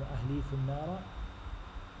أنفسكم وأهليكم نارا.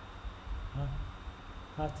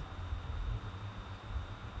 هات.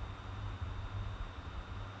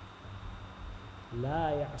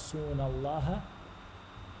 لا يعصون الله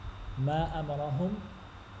ما أمرهم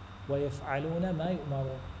ويفعلون ما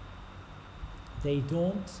يؤمرون. They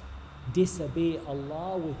don't disobey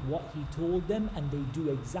Allah with what He told them, and they do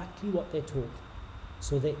exactly what they're told.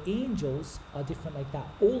 So the angels are different like that.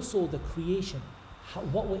 Also the creation.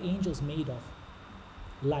 What were angels made of?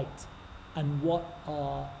 Light. And what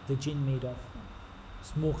are the jinn made of?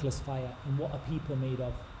 Smokeless fire. And what are people made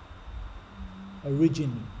of?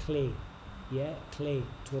 Originally, clay. Yeah, clay,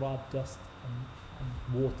 turab, dust,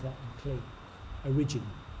 and water and clay. Originally.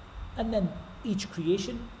 And then each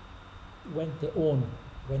creation went their own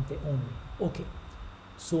way. Okay.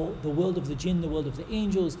 So the world of the jinn, the world of the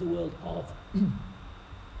angels, the world of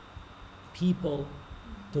people,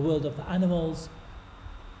 the world of the animals,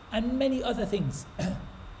 and many other things.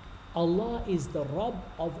 Allah is the Rabb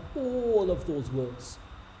of all of those worlds.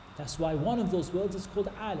 That's why one of those worlds is called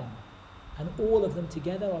Alam. And all of them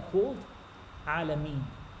together are called Alameen.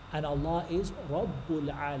 And Allah is Rabbul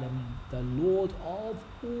Alameen, the Lord of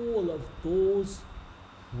all of those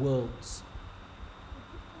worlds.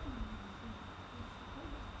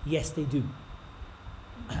 Yes, they do.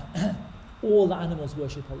 All the animals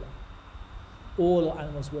worship Allah. All the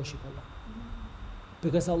animals worship Allah.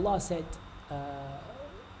 Because Allah said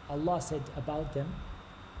about them,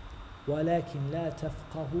 وَلَكِنْ لَا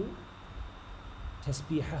تَفْقَهُ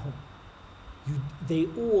تَسْبِيحَهُمْ. They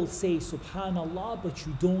all say Subhanallah, but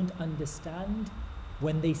you don't understand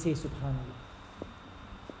when they say Subhanallah.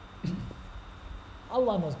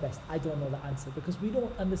 Allah knows best. I don't know the answer because we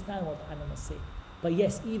don't understand what the animals say. But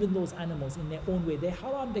yes, even those animals in their own way, they're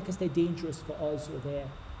haram because they're dangerous for us or they're,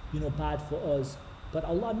 bad for us. But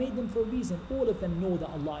Allah made them for a reason. All of them know that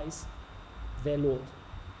Allah is their Lord.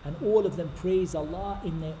 And all of them praise Allah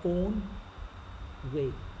in their own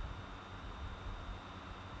way.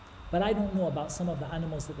 But I don't know about some of the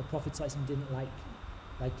animals that the Prophet ﷺ didn't like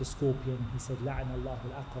the scorpion. He said, لَعْنَ اللَّهُ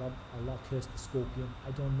الْأَقْرَبِ. Allah cursed the scorpion.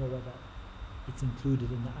 I don't know whether it's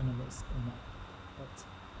included in the animals or not. But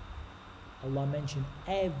Allah mentioned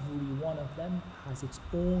every one of them has its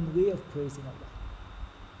own way of praising Allah.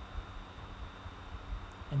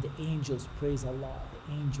 And the angels praise Allah.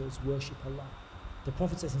 The angels worship Allah. The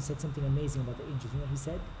Prophet ﷺ said something amazing about the angels. You know what he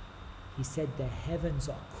said? He said the heavens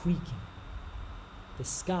are creaking. The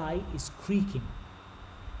sky is creaking.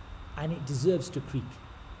 And it deserves to creak.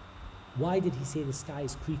 Why did he say the sky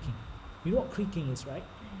is creaking? You know what creaking is, right?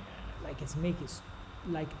 It's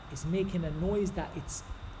making a noise that it's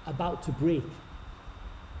about to break.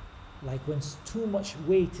 Like when too much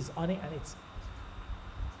weight is on it and it's...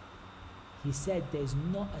 He said there's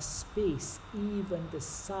not a space even the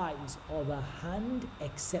size of a hand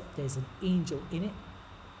except there's an angel in it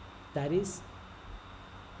that is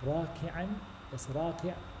raki'an, that's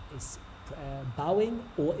raki' is bowing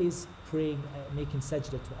or is praying, making sajda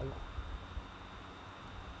to Allah.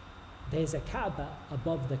 There's a Kaaba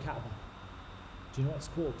above the Kaaba. Do you know what it's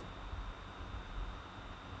called?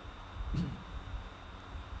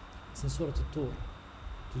 It's in Surah At-Tur.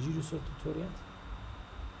 Did you do Surah At-Tur yet?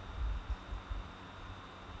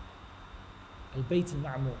 Al-Bayt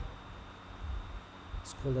al-Ma'mur.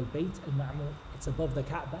 It's called Al-Bayt al-Ma'mur. It's above the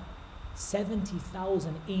Kaaba.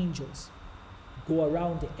 70,000 angels go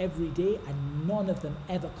around it every day and none of them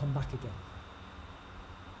ever come back again.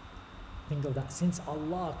 Think of that. Since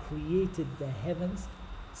Allah created the heavens,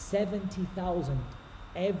 70,000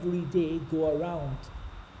 every day go around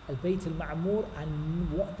Al-Bayt al-Ma'mur and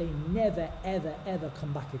what they never ever ever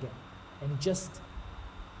come back again.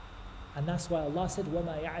 And that's why Allah said,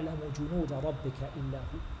 وَمَا يَعْلَمُ جُنُودَ رَبِّكَ إِلَّا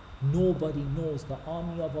هُ. Nobody knows the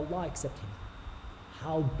army of Allah except Him.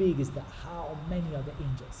 How big is that? How many are the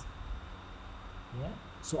angels? Yeah?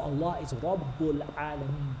 So Allah is Rabbul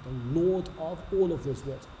Alameen, the Lord of all of those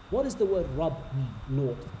words. What does the word Rabb mean?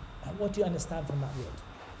 Lord. And what do you understand from that word?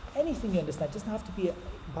 Anything you understand. It doesn't have to be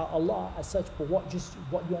about Allah as such, but what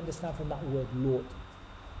you understand from that word, Lord.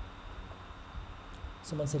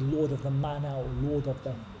 Someone said Lord of the manna or Lord of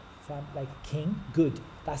the like king. Good.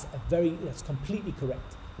 That's completely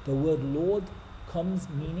correct. The word Lord comes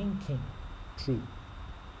meaning king. True.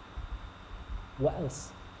 What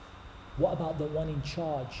else? What about the one in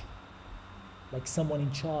charge? Like someone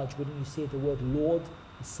in charge, wouldn't you say the word Lord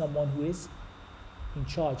is someone who is in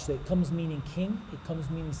charge? So it comes meaning king, it comes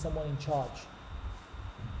meaning someone in charge.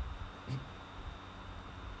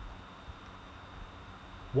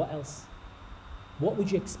 What else? What would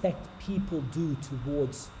you expect people do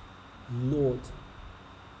towards Lord?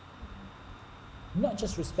 Not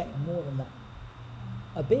just respect, more than that.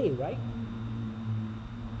 Obey, right?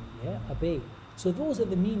 Yeah, obey. So those are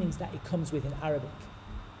the meanings that it comes with in Arabic.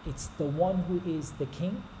 It's the one who is the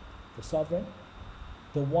king, the sovereign,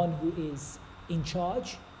 the one who is in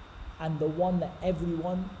charge, and the one that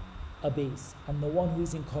everyone obeys, and the one who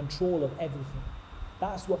is in control of everything.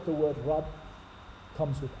 That's what the word Rabb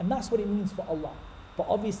comes with, and that's what it means for Allah. But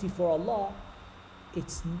obviously for Allah,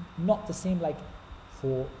 it's not the same like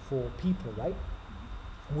for people, right?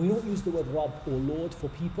 We don't use the word Rabb or Lord for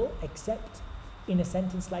people except in a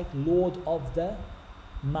sentence like Lord of the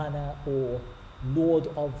manor or Lord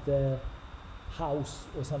of the house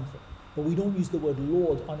or something. But we don't use the word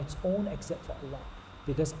Lord on its own except for Allah,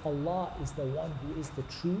 because Allah is the one who is the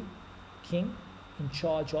true king, in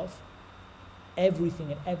charge of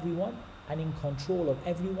everything and everyone, and in control of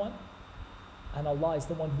everyone. And Allah is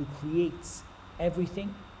the one who creates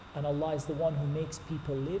everything, and Allah is the one who makes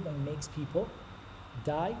people live and makes people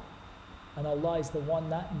die. And Allah is the one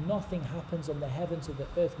that nothing happens on the heavens or the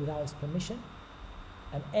earth without His permission,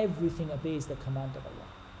 and everything obeys the command of Allah.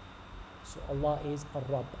 So Allah is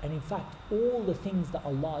Ar-Rabb. And in fact, all the things that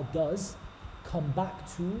Allah does come back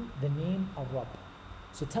to the name Ar-Rabb.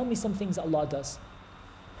 So tell me some things Allah does.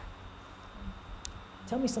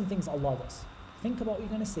 Tell me some things Allah does. Think about what you're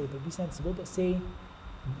going to say, but be sensible, but say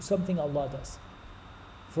something Allah does.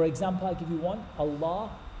 For example, I'll give you one. Allah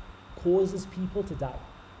causes people to die.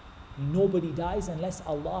 Nobody dies unless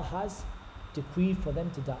Allah has decreed for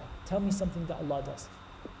them to die. Tell me something that Allah does.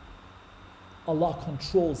 Allah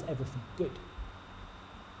controls everything. Good.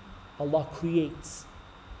 Allah creates.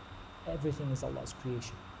 Everything is Allah's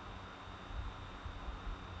creation.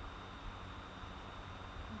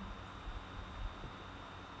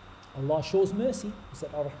 Allah shows mercy. He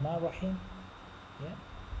said Ar-Rahman Rahim. Yeah.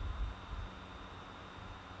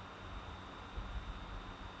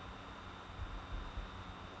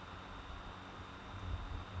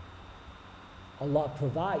 Allah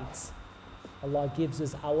provides. Allah gives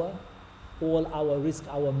us all our rizq,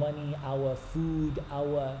 our money, our food,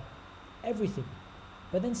 our everything.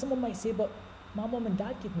 But then someone might say, but my mom and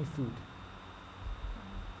dad give me food.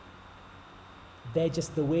 They're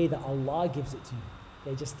just the way that Allah gives it to you.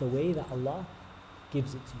 They're just the way that Allah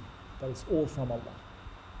gives it to you. But it's all from Allah.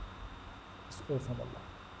 It's all from Allah.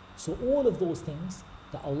 So all of those things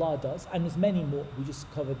that Allah does, and there's many more, we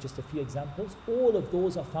just covered just a few examples, all of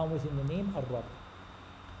those are found within the name Ar-Rabb.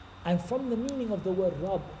 And from the meaning of the word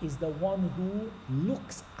Rabb is the one who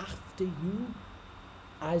looks after you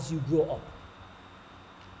as you grow up.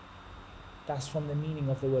 That's from the meaning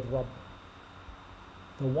of the word Rabb.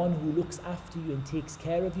 The one who looks after you and takes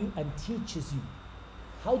care of you and teaches you.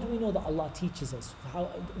 How do we know that Allah teaches us? Have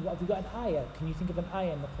we got an ayah? Can you think of an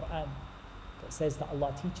ayah in the Quran that says that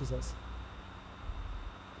Allah teaches us?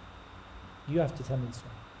 You have to tell me this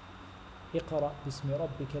one. اقرأ باسم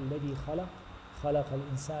ربك الذي خلق خلق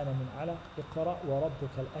الإنسان من علق اقرأ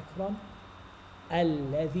وربك الأكرم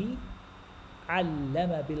الذي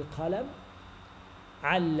علم بالقلم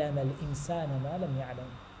علم الإنسان ما لم يعلم.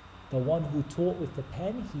 The one who taught with the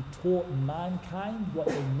pen, he taught mankind what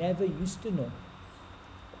they never used to know.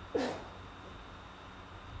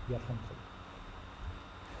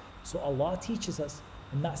 So Allah teaches us,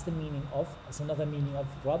 and that's another meaning of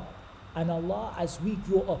Rabb. And Allah, as we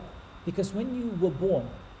grow up, because when you were born,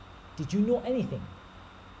 did you know anything?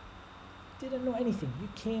 You didn't know anything. You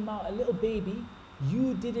came out a little baby,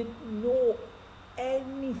 you didn't know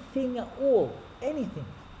anything at all, anything.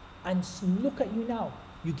 And look at you now.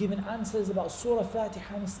 You're giving answers about Surah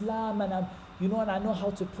Fatiha and Islam, and I know how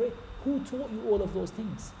to pray. Who taught you all of those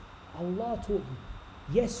things? Allah taught you.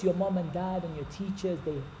 Yes, your mom and dad and your teachers,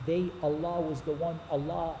 Allah was the one,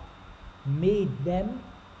 Allah made them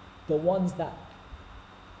the ones that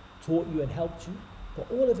taught you and helped you. But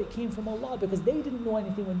all of it came from Allah, because they didn't know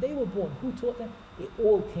anything when they were born. Who taught them? It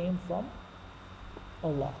all came from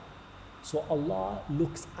Allah. So Allah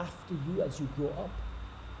looks after you as you grow up.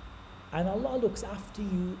 And Allah looks after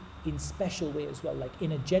you in special way as well, like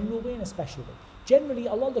in a general way and a special way. Generally,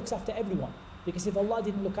 Allah looks after everyone, because if Allah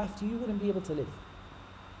didn't look after you, you wouldn't be able to live.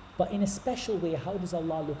 But in a special way, how does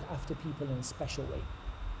Allah look after people in a special way?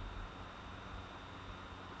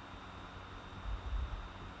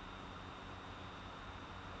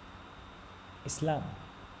 Islam.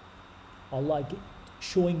 Allah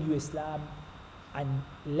showing you Islam and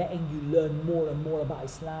letting you learn more and more about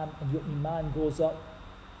Islam, and your iman goes up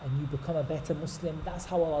and you become a better Muslim. That's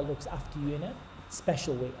how Allah looks after you in a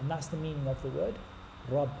special way, and that's the meaning of the word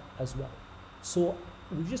Rabb as well. So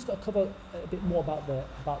we've just got to cover a bit more about the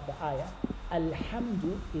ayah.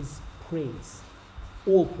 Alhamdu is praise,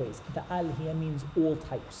 all praise. The al here means all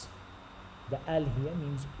types. The al here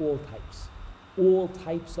means all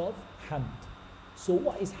types of hamd. So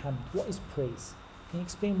what is hamd? What is praise? Can you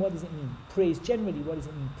explain what does it mean? Praise, generally, what does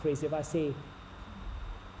it mean? Praise, if I say,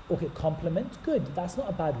 Okay, compliment, good. That's not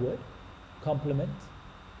a bad word. Compliment.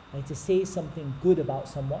 Like to say something good about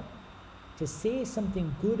someone. To say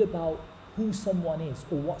something good about who someone is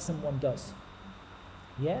or what someone does.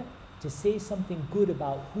 Yeah? To say something good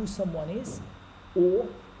about who someone is or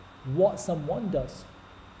what someone does.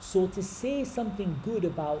 So to say something good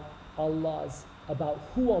about about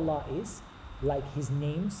who Allah is, like His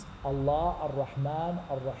names, Allah, Ar-Rahman,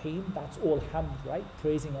 Ar-Rahim, that's all hamd, right?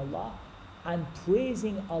 Praising Allah. And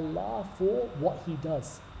praising Allah for what He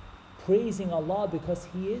does. Praising Allah because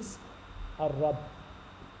He is Ar-Rabb.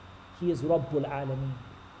 He is Rabbul Alameen,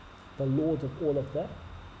 the Lord of all of the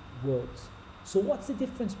worlds. So what's the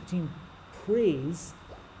difference between praise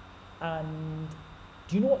and,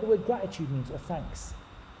 do you know what the word gratitude means, or thanks?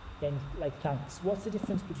 Then, like thanks. What's the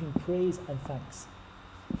difference between praise and thanks?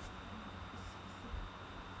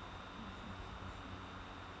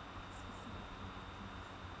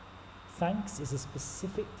 Thanks is a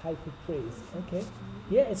specific type of praise. Okay.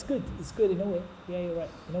 Yeah, it's good. It's good in a way. Yeah, you're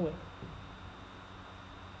right. In a way.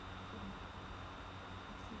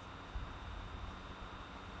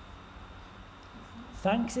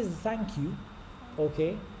 Thanks is a thank you.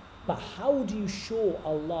 Okay. But how do you show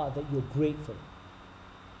Allah that you're grateful?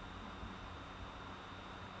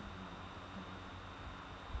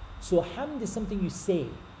 So hamd is something you say,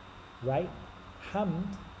 right?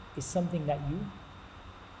 Hamd is something that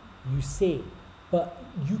you say, but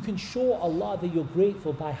you can show Allah that you're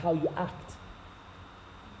grateful by how you act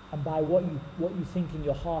and by what you think in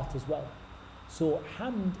your heart as well. So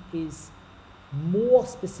hamd is more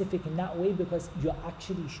specific in that way because you're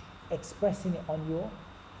actually expressing it on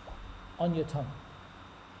your tongue.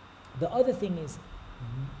 The other thing is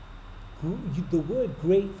the word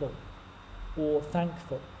grateful or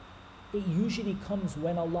thankful. It usually comes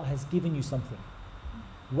when Allah has given you something.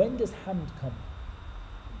 When does hamd come?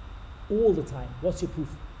 All the time. What's your proof?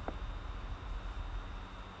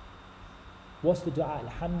 What's the dua?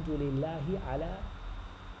 Alhamdulillahi ala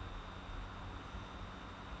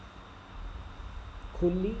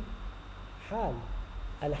kulli hal.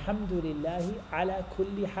 Alhamdulillahi ala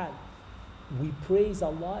kulli hal. We praise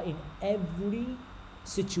Allah in every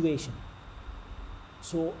situation.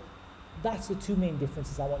 So that's the two main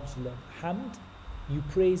differences I want you to learn. Hamd, you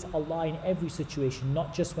praise Allah in every situation,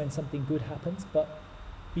 not just when something good happens, but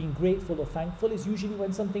being grateful or thankful is usually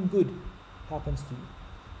when something good happens to you.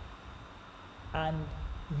 And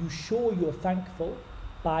you show you're thankful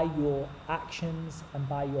by your actions and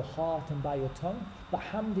by your heart and by your tongue. But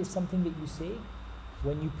hamd is something that you say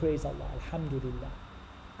when you praise Allah. Alhamdulillah.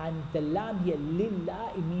 And the lam here,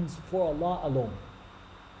 lillah, it means for Allah alone.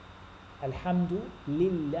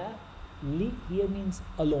 Alhamdulillah, li here means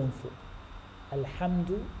alone for.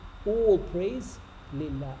 Alhamdu, all praise,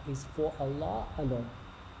 lillah is for Allah alone.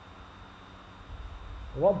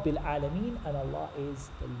 Rabbil Alameen, and Allah is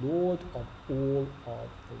the Lord of all of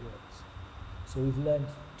the worlds. So we've learned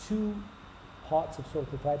two parts of Surah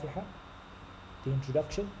Al-Fatiha. The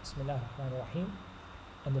introduction, Bismillah ar-Rahman ar-Rahim,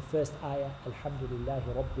 and the first ayah,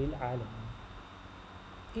 Alhamdulillahi Rabbil Alameen.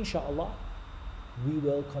 Inshallah, we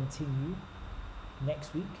will continue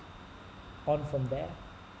next week on from there,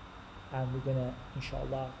 and we're going to,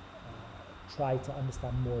 inshallah, try to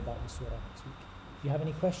understand more about the surah next week. Do you have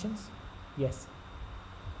any questions? Yes.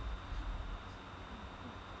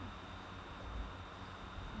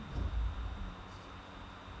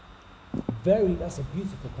 That's a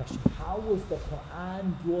beautiful question. How was the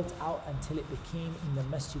Quran brought out until it became in the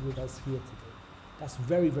masjid with us here today? That's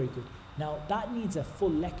very, very good. Now, that needs a full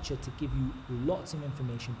lecture to give you lots of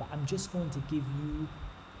information, but I'm just going to give you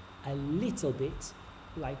a little bit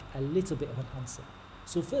of an answer.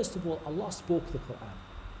 So first of all, Allah spoke the Quran,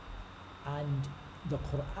 and the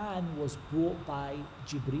Quran was brought by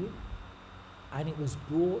Jibreel, and it was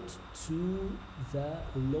brought to the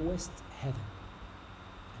lowest heaven.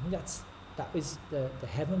 I mean, that is the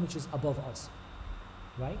heaven which is above us,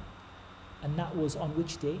 right? And that was on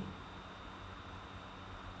which day?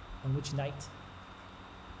 On which night?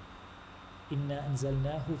 Inna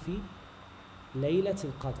anzalnahu fi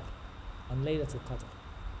Laylatul Qadr. On Laylatul Qadr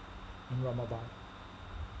in Ramadan.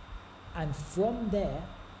 And from there,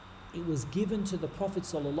 it was given to the Prophet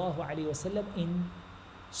ﷺ in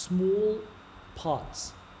small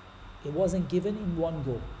parts. It wasn't given in one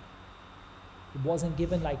go. It wasn't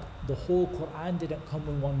given like the whole Quran didn't come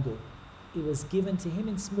in one go. It was given to him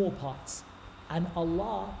in small parts. And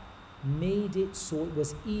Allah made it so it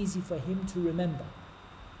was easy for him to remember.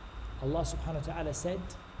 Allah subhanahu wa ta'ala said,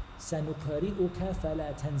 سَنُقَرِئُكَ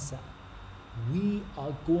فَلَا تَنْسَى. We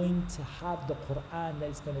are going to have the Quran that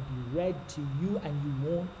is going to be read to you and you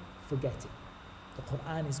won't forget it. The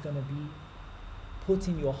Quran is going to be put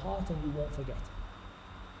in your heart and you won't forget.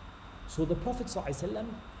 So the Prophet ﷺ,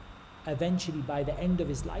 eventually by the end of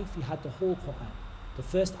his life, he had the whole Quran. The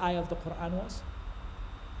first ayah of the Quran was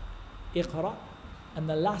Iqra, and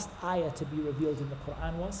the last ayah to be revealed in the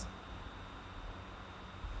Quran was,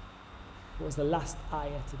 what was the last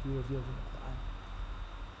ayah to be revealed in the Quran?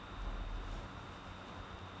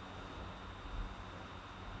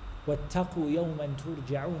 وَاتَّقُوا يَوْمًا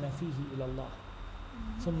تُرْجَعُونَ فِيهِ إِلَى اللَّهِ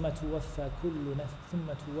ثُمَّ تُوَفَّى كُلُّ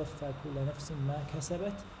نَفْسٍ مَا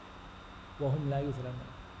كَسَبَتْ وَهُمْ لَا يُظْلَمُونَ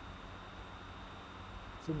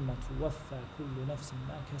ثُمَّ تُوَفَّى كُلُّ نَفْسٍ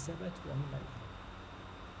مَا كَسَبَتْ وَهُمْ لَا يُظْلَمُونَ.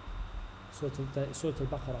 Surah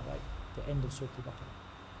Al-Baqarah, right? The end of Surah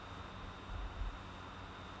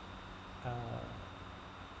Al-Baqarah.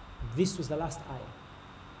 This was the last ayah,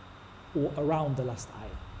 or around the last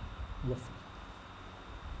ayah, roughly.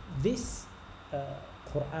 This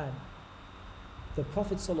Quran, the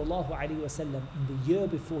Prophet ﷺ, in the year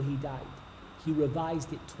before he died, he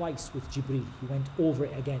revised it twice with Jibreel. He went over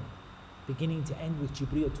it again, beginning to end with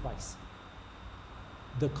Jibreel twice.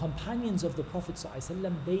 The companions of the Prophet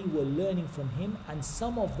ﷺ, they were learning from him, and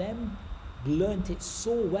some of them learnt it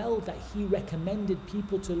so well that he recommended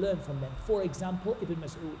people to learn from them. For example, Ibn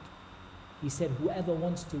Mas'ud, he said, whoever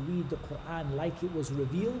wants to read the Quran like it was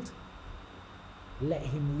revealed, let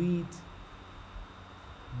him read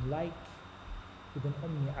like Ibn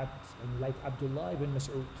Abd, and like Abdullah ibn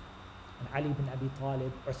Mas'ud, and Ali ibn Abi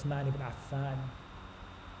Talib, Uthman ibn Affan,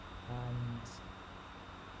 and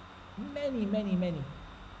many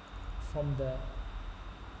from the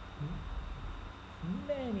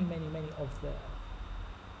many of the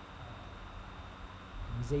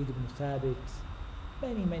Zayd ibn Thabit,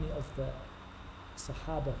 many of the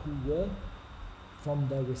Sahaba who were from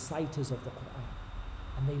the reciters of the Quran,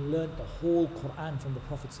 and they learned the whole Quran from the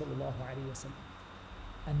Prophet ﷺ.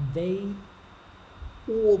 And they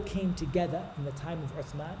all came together in the time of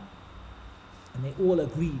Uthman, and they all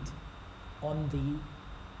agreed on the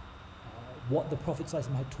what the Prophet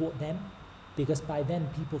ﷺ had taught them, because by then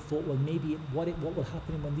people thought, well, maybe what will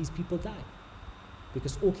happen when these people die?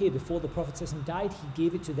 Because okay, before the Prophet ﷺ died, he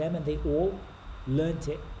gave it to them and they all learnt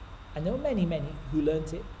it, and there were many who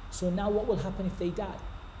learnt it. So now what will happen if they die?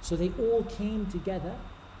 So they all came together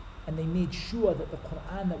and they made sure that the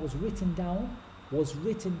Quran that was written down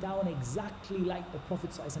exactly like the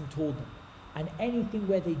Prophet ﷺ told them. And anything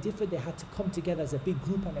where they differed, they had to come together as a big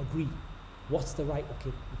group and agree. What's the right?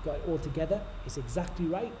 Okay, we've got it all together. It's exactly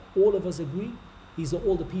right. All of us agree. These are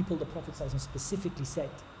all the people the Prophet ﷺ specifically said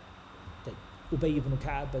that Ubay ibn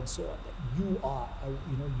Ka'ab and so on, that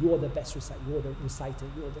you're the best reciter, you're the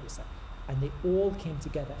reciter. And they all came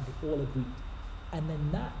together and they all agreed. And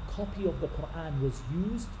then that copy of the Quran was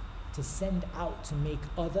used to send out to make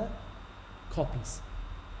other copies.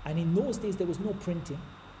 And in those days there was no printing,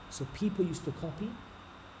 so people used to copy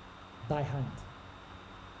by hand.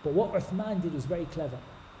 But what Uthman did was very clever,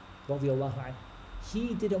 radiallahu anhu.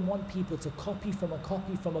 He didn't want people to copy from a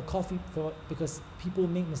copy because people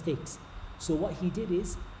make mistakes. So what he did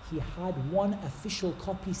is he had one official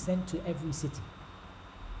copy sent to every city.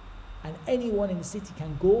 And anyone in the city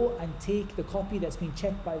can go and take the copy that's been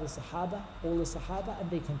checked by the Sahaba, all the Sahaba, and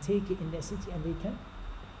they can take it in their city and they can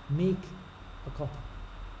make a copy.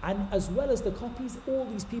 And as well as the copies, all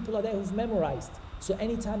these people are there who've memorized. So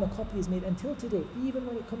anytime a copy is made, until today, even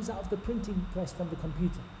when it comes out of the printing press from the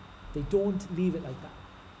computer, they don't leave it like that.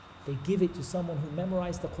 They give it to someone who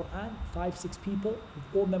memorized the Quran, 5-6 people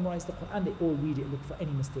who've all memorized the Quran, they all read it, look for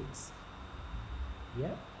any mistakes.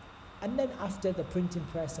 Yeah? And then after the printing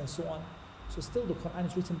press and so on, so still the Quran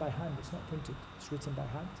is written by hand, it's not printed, it's written by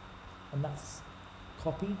hand. And that's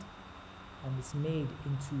copied and it's made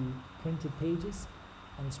into printed pages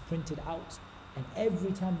and it's printed out. And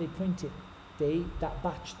every time they print it, that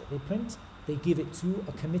batch that they print, they give it to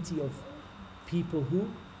a committee of people who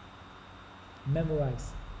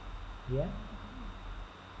memorize. Yeah?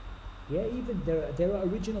 Yeah, even there are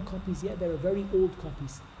original copies, yeah, there are very old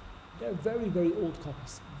copies. There are very, very old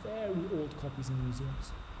copies in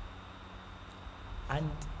museums.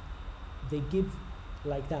 And they give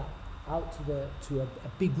like that out to a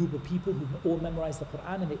big group of people who all memorize the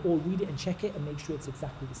Quran, and they all read it and check it and make sure it's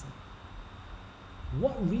exactly the same.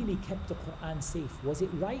 What really kept the Quran safe? Was it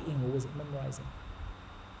writing or was it memorizing?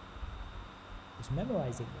 It was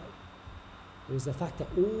memorizing, right? It was the fact that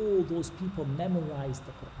all those people memorized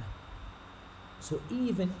the Quran. So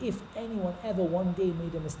even if anyone ever one day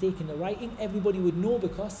made a mistake in the writing, everybody would know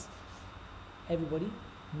because everybody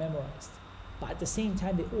memorized. But at the same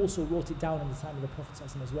time, they also wrote it down in the time of the Prophet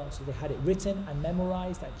ﷺ as well. So they had it written and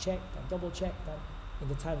memorized and checked and double checked. And in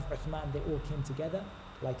the time of Uthman, they all came together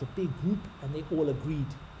like a big group, and they all agreed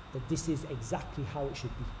that this is exactly how it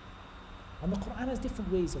should be. And the Quran has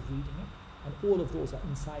different ways of reading it, and all of those are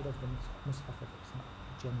inside of the Mus'haf of Uthman,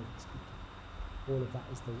 generally speaking. All of that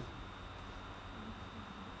is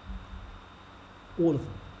all of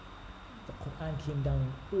them. The Quran came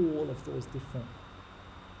down in all of those different,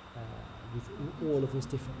 with all of those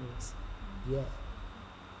different ways. Yeah.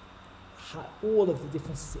 All of the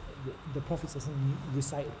different, the Prophet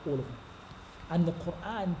recited all of them. And the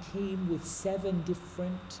Quran came with 7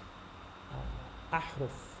 different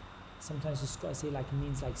ahruf. Sometimes the scholars say like it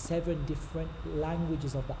means like 7 different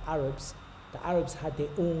languages of the Arabs. The Arabs had their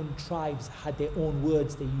own tribes, had their own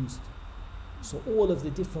words they used. So all of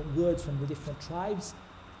the different words from the different tribes,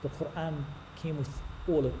 the Quran came with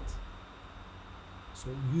all of it. So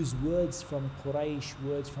it used words from Quraysh,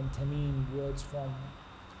 words from Tamim, words from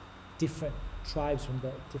different tribes, from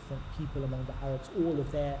the different people among the Arabs, all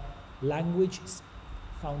of their languages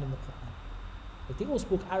found in the Quran. But they all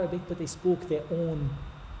spoke Arabic, but they spoke their own,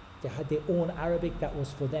 they had their own Arabic that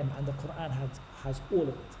was for them, and the Quran has all of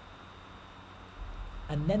it.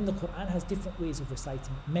 And then the Quran has different ways of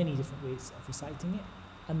reciting it, many different ways of reciting it,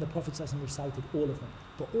 and the Prophet ﷺ recited all of them.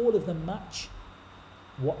 But all of them match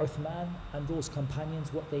what Uthman and those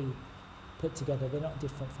companions, what they put together. They're not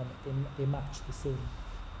different from it. They match the same,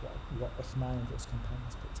 what Uthman and those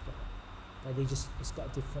companions put together. But they just, it's got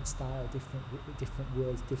a different style, different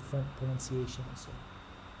words, different pronunciation and so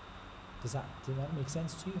on. Did that make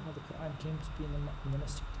sense to you, how the Quran came to be in the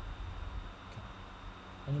masjid? Okay.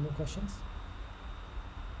 Any more questions?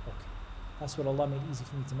 Okay. That's what Allah made easy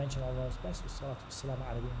for me to mention. Allah's best. Wassalatu wassalamu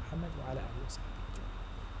ala Muhammad wa ala alihi wa sahbihi.